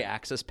 Like yeah. every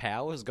Axis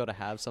power has got to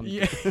have some.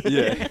 Yeah.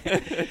 Yeah.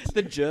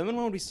 The German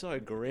one would be so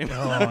grim.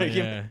 Oh Like,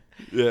 yeah.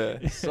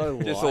 Yeah.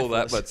 So Just all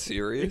that, lifeless. but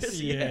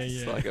serious. Yeah, Yes.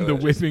 yeah. Like The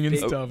whipping and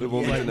big- stuff. the It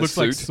woman like, in a looks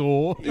like suit.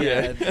 Saw.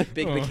 Yeah, Yeah.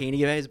 big Oh.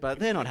 bikini guys, but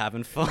they're not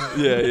having fun.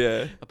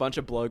 Yeah. A bunch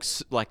of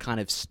blokes like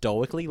kind of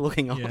stoically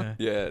looking on. Yeah.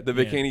 Yeah. The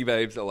Yeah. bikini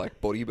babes are like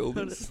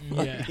bodybuilders.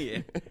 Yeah.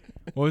 Yeah.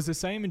 Well, it was the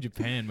same in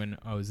Japan when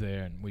I was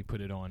there and we put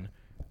it on.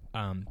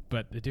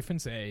 But the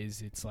difference there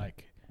is it's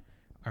like,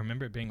 I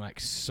remember it being like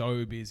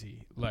so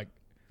busy. Like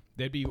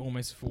there'd be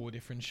almost 4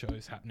 different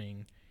shows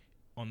happening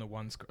on the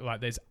one screen. Like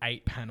there's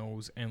 8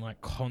 panels and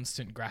like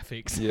constant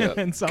graphics Yeah,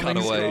 and something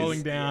cutaways.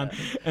 scrolling down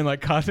and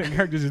like cartoon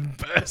characters just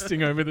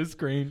bursting over the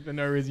screen for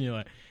no reason. You're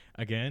like,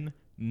 again,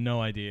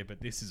 no idea, but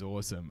this is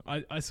awesome.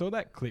 I saw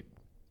that clip.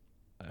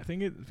 I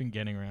think it's been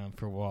getting around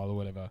for a while or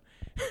whatever.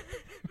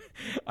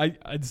 I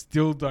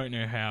still don't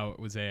know how it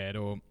was aired,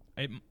 or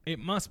it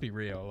must be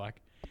real.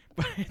 Like,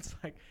 but it's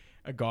like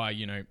a guy,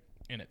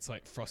 and it's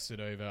like frosted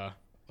over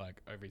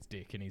his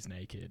dick, and he's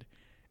naked.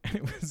 And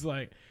it was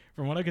like,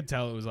 from what I could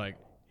tell, it was like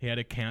he had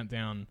a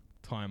countdown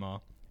timer,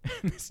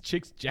 and this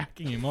chick's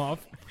jacking him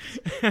off.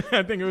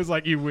 I think it was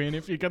like, you win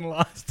if you can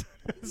last.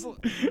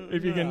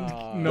 If you can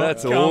No. not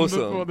That's come awesome.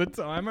 before the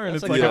timer, and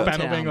That's it's like like a a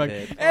panel being Motown like,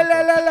 bit. "Eh,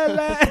 la la la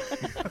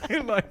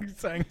la," like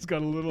saying he's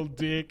got a little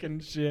dick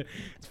and shit.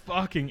 It's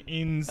fucking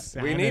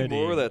insane. We need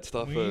more of that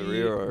stuff for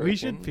Rio, I We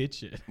should reckon.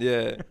 pitch it.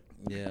 Yeah.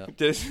 Yeah.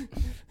 Just.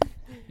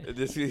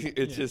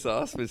 It's just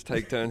us. We just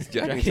take turns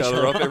jacking Jack each each other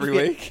other off off, every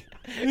yeah. week.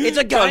 It's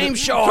a game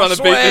show. Trying I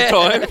to beat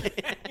swear.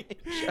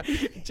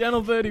 the time.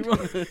 Channel 31.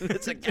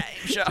 It's a game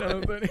show.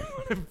 Channel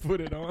 31.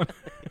 Put it on.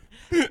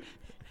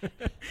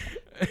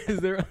 Is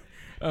there?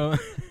 And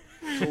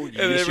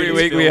every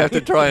week we have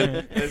to try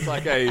and it's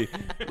like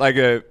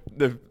a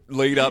the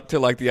lead up to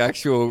like the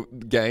actual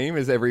game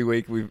is every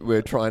week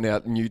we're trying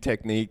out new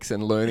techniques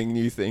and learning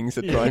new things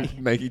to try and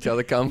make each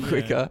other come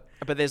quicker.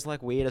 But there's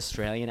like weird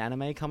Australian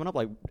anime coming up.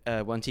 Like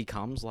once he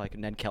comes, like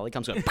Ned Kelly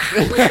comes, going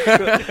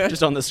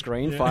just on the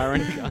screen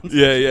firing guns.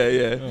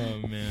 Yeah.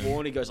 Oh man.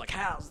 Warney goes like,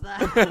 "How's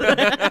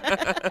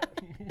that?"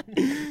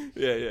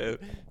 Yeah.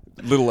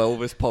 Little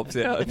Elvis pops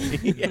out.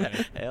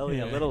 Yeah, hell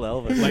yeah, little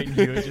Elvis. Leighton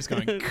Hewitt just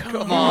going,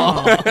 come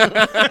on.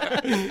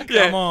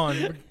 Come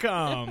on,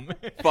 come.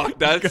 Fuck,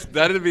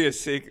 that'd be a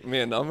sick,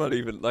 man. I'm not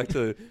even like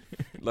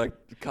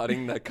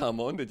cutting that come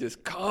on to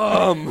just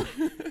come.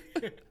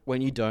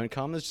 When you don't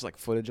come, there's just like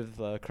footage of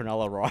the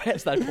Cronulla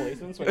riots. That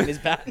policeman swinging his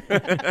bat.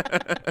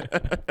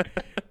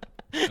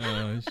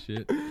 Oh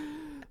shit.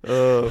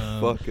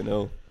 Fucking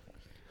hell.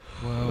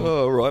 Well,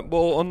 All right.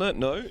 Well, on that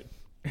note,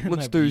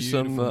 let's that do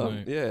some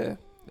beautiful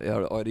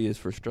our ideas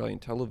for Australian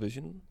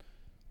television.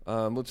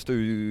 Let's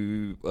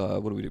do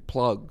what do we do?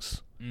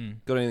 Plugs.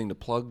 Got anything to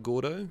plug,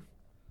 Gordo?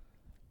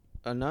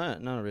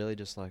 No, really.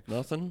 Just like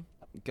Nothing.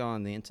 go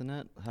on the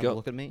internet, have Go- a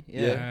look at me.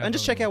 Yeah. Yeah, and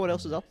just check out what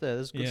else is up there.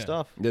 There's good Yeah.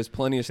 stuff. There's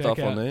plenty of stuff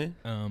on there.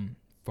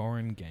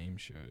 Foreign game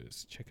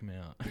shows. Check them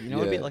out. You know,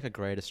 it'd be Yeah. like a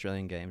great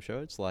Australian game show.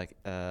 It's like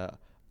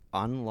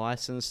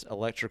unlicensed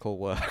electrical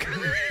work.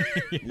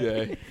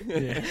 Yeah.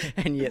 Yeah.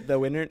 And yet the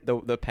winner,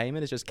 the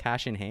payment is just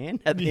cash in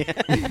hand at the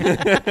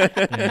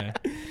end.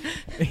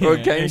 Yeah. Or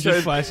a game and show-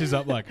 just flashes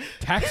up like,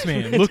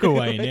 Taxman, look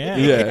away now.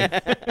 Yeah.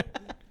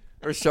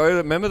 Or a show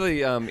that, remember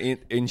the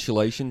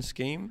insulation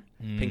scheme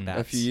Pink a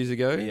bats. few years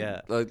ago?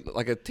 Yeah.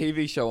 Like a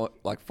TV show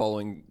like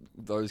following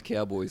those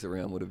cowboys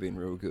around would have been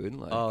real good.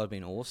 Like, Oh, it'd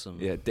been awesome.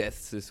 yeah,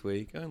 deaths this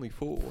week. Only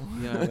 4.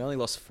 You know, we only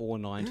lost 4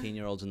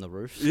 19-year-olds in the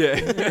roof. Yeah.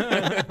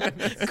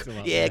 Still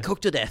up Yeah, there.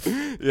 cooked to death.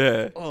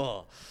 Yeah.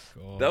 Oh.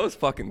 God. That was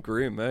fucking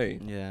grim, eh?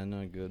 Yeah,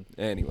 no good.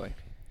 Anyway,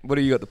 what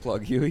do you got to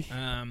plug, Huey?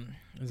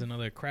 There's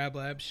another Crab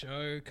Lab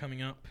show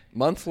coming up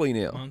Monthly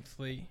now.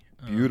 monthly.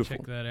 Beautiful.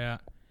 Check that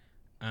out.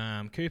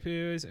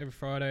 Coopers every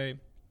Friday.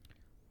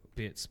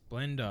 Be at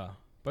Splendor.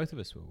 Both of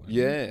us will. won't we?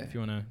 Yeah. If you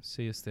want to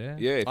see us there.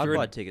 Yeah, if I'd you're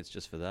buy in- tickets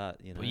just for that,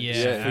 you know. But just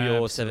yeah, for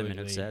your absolutely.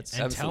 7-minute sets.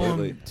 And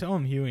Absolutely. tell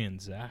them Huey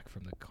and Zach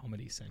from the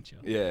Comedy Centre.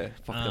 Yeah,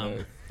 fuck Um,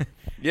 no.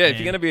 Yeah, if and-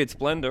 you're going to be at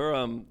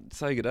Splendor,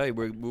 say good day.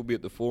 We'll be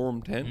at the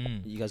Forum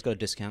tent. You guys got a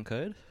discount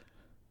code?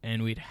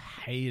 And we'd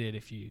hate it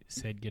if you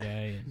said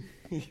g'day.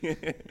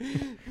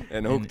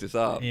 And hooked us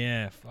up.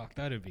 Yeah, fuck,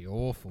 that'd be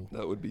awful.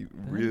 That would be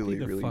That'd really, be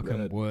the really fucking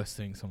bad. worst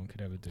thing someone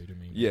could ever do to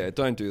me. Yeah,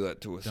 don't do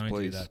that to us, Don't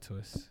please. do that to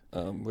us.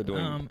 We're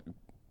doing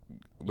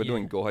yeah.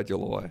 doing Guy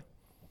July.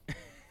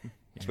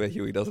 It's where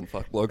Huey doesn't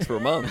fuck blokes for a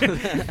month.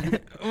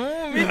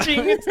 Oh,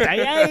 Mitching, it's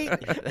day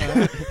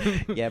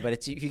 8. Yeah, but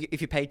it's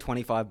if you pay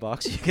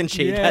 $25, you can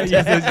cheat Yeah, that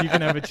yeah, day. says you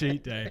can have a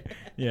cheat day.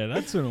 Yeah,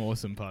 that's an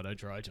awesome part of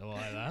Dry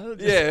July. That.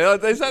 Yeah,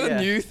 is that Yeah.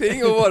 a new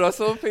thing or what? I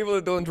saw people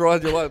are doing dry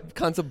July.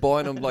 Cunts are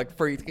buying them like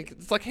free.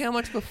 It's like, how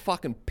much of a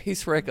fucking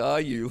piss wreck are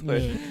you?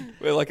 Like, Yeah.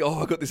 we're like,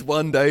 oh, I got this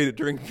one day to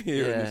drink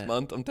beer in Yeah. this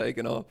month. I'm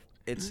taking off.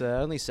 It's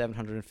only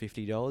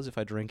 $750 if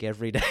I drink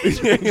every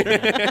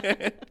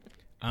day.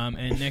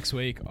 And next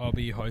week I'll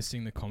be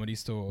hosting the Comedy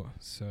Store,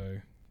 so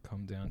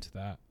come down to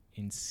that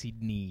in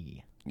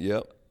Sydney.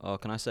 Yep. Oh,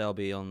 can I say I'll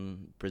be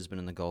on Brisbane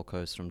and the Gold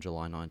Coast from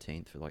July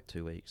 19th for like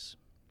 2 weeks.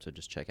 So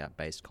just check out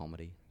Based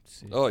Comedy.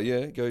 Sick. Oh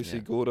yeah, go see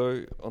Yeah.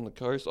 Gordo on the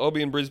coast. I'll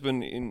be in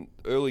Brisbane in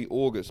early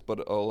August, but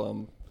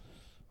I'll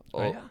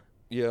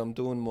yeah, I'm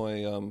doing my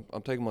I'm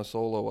taking my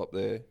solo up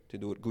there to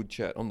do it. Good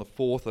Chat on the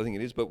 4th, I think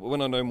it is. But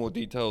when I know more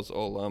details,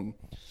 I'll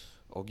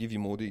give you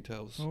more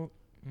details. Oh,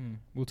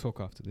 we'll talk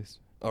after this.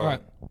 All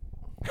right.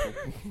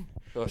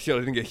 Oh shit! I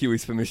didn't get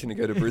Huey's permission to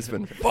go to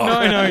Brisbane. Fuck.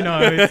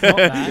 No, it's not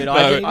that. Dude, No.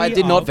 I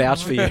did not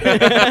vouch for you.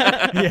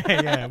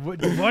 yeah.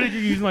 Why did you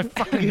use my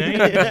fucking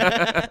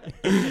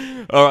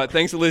name? All right.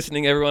 Thanks for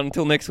listening, everyone.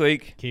 Until next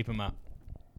week. Keep 'em up.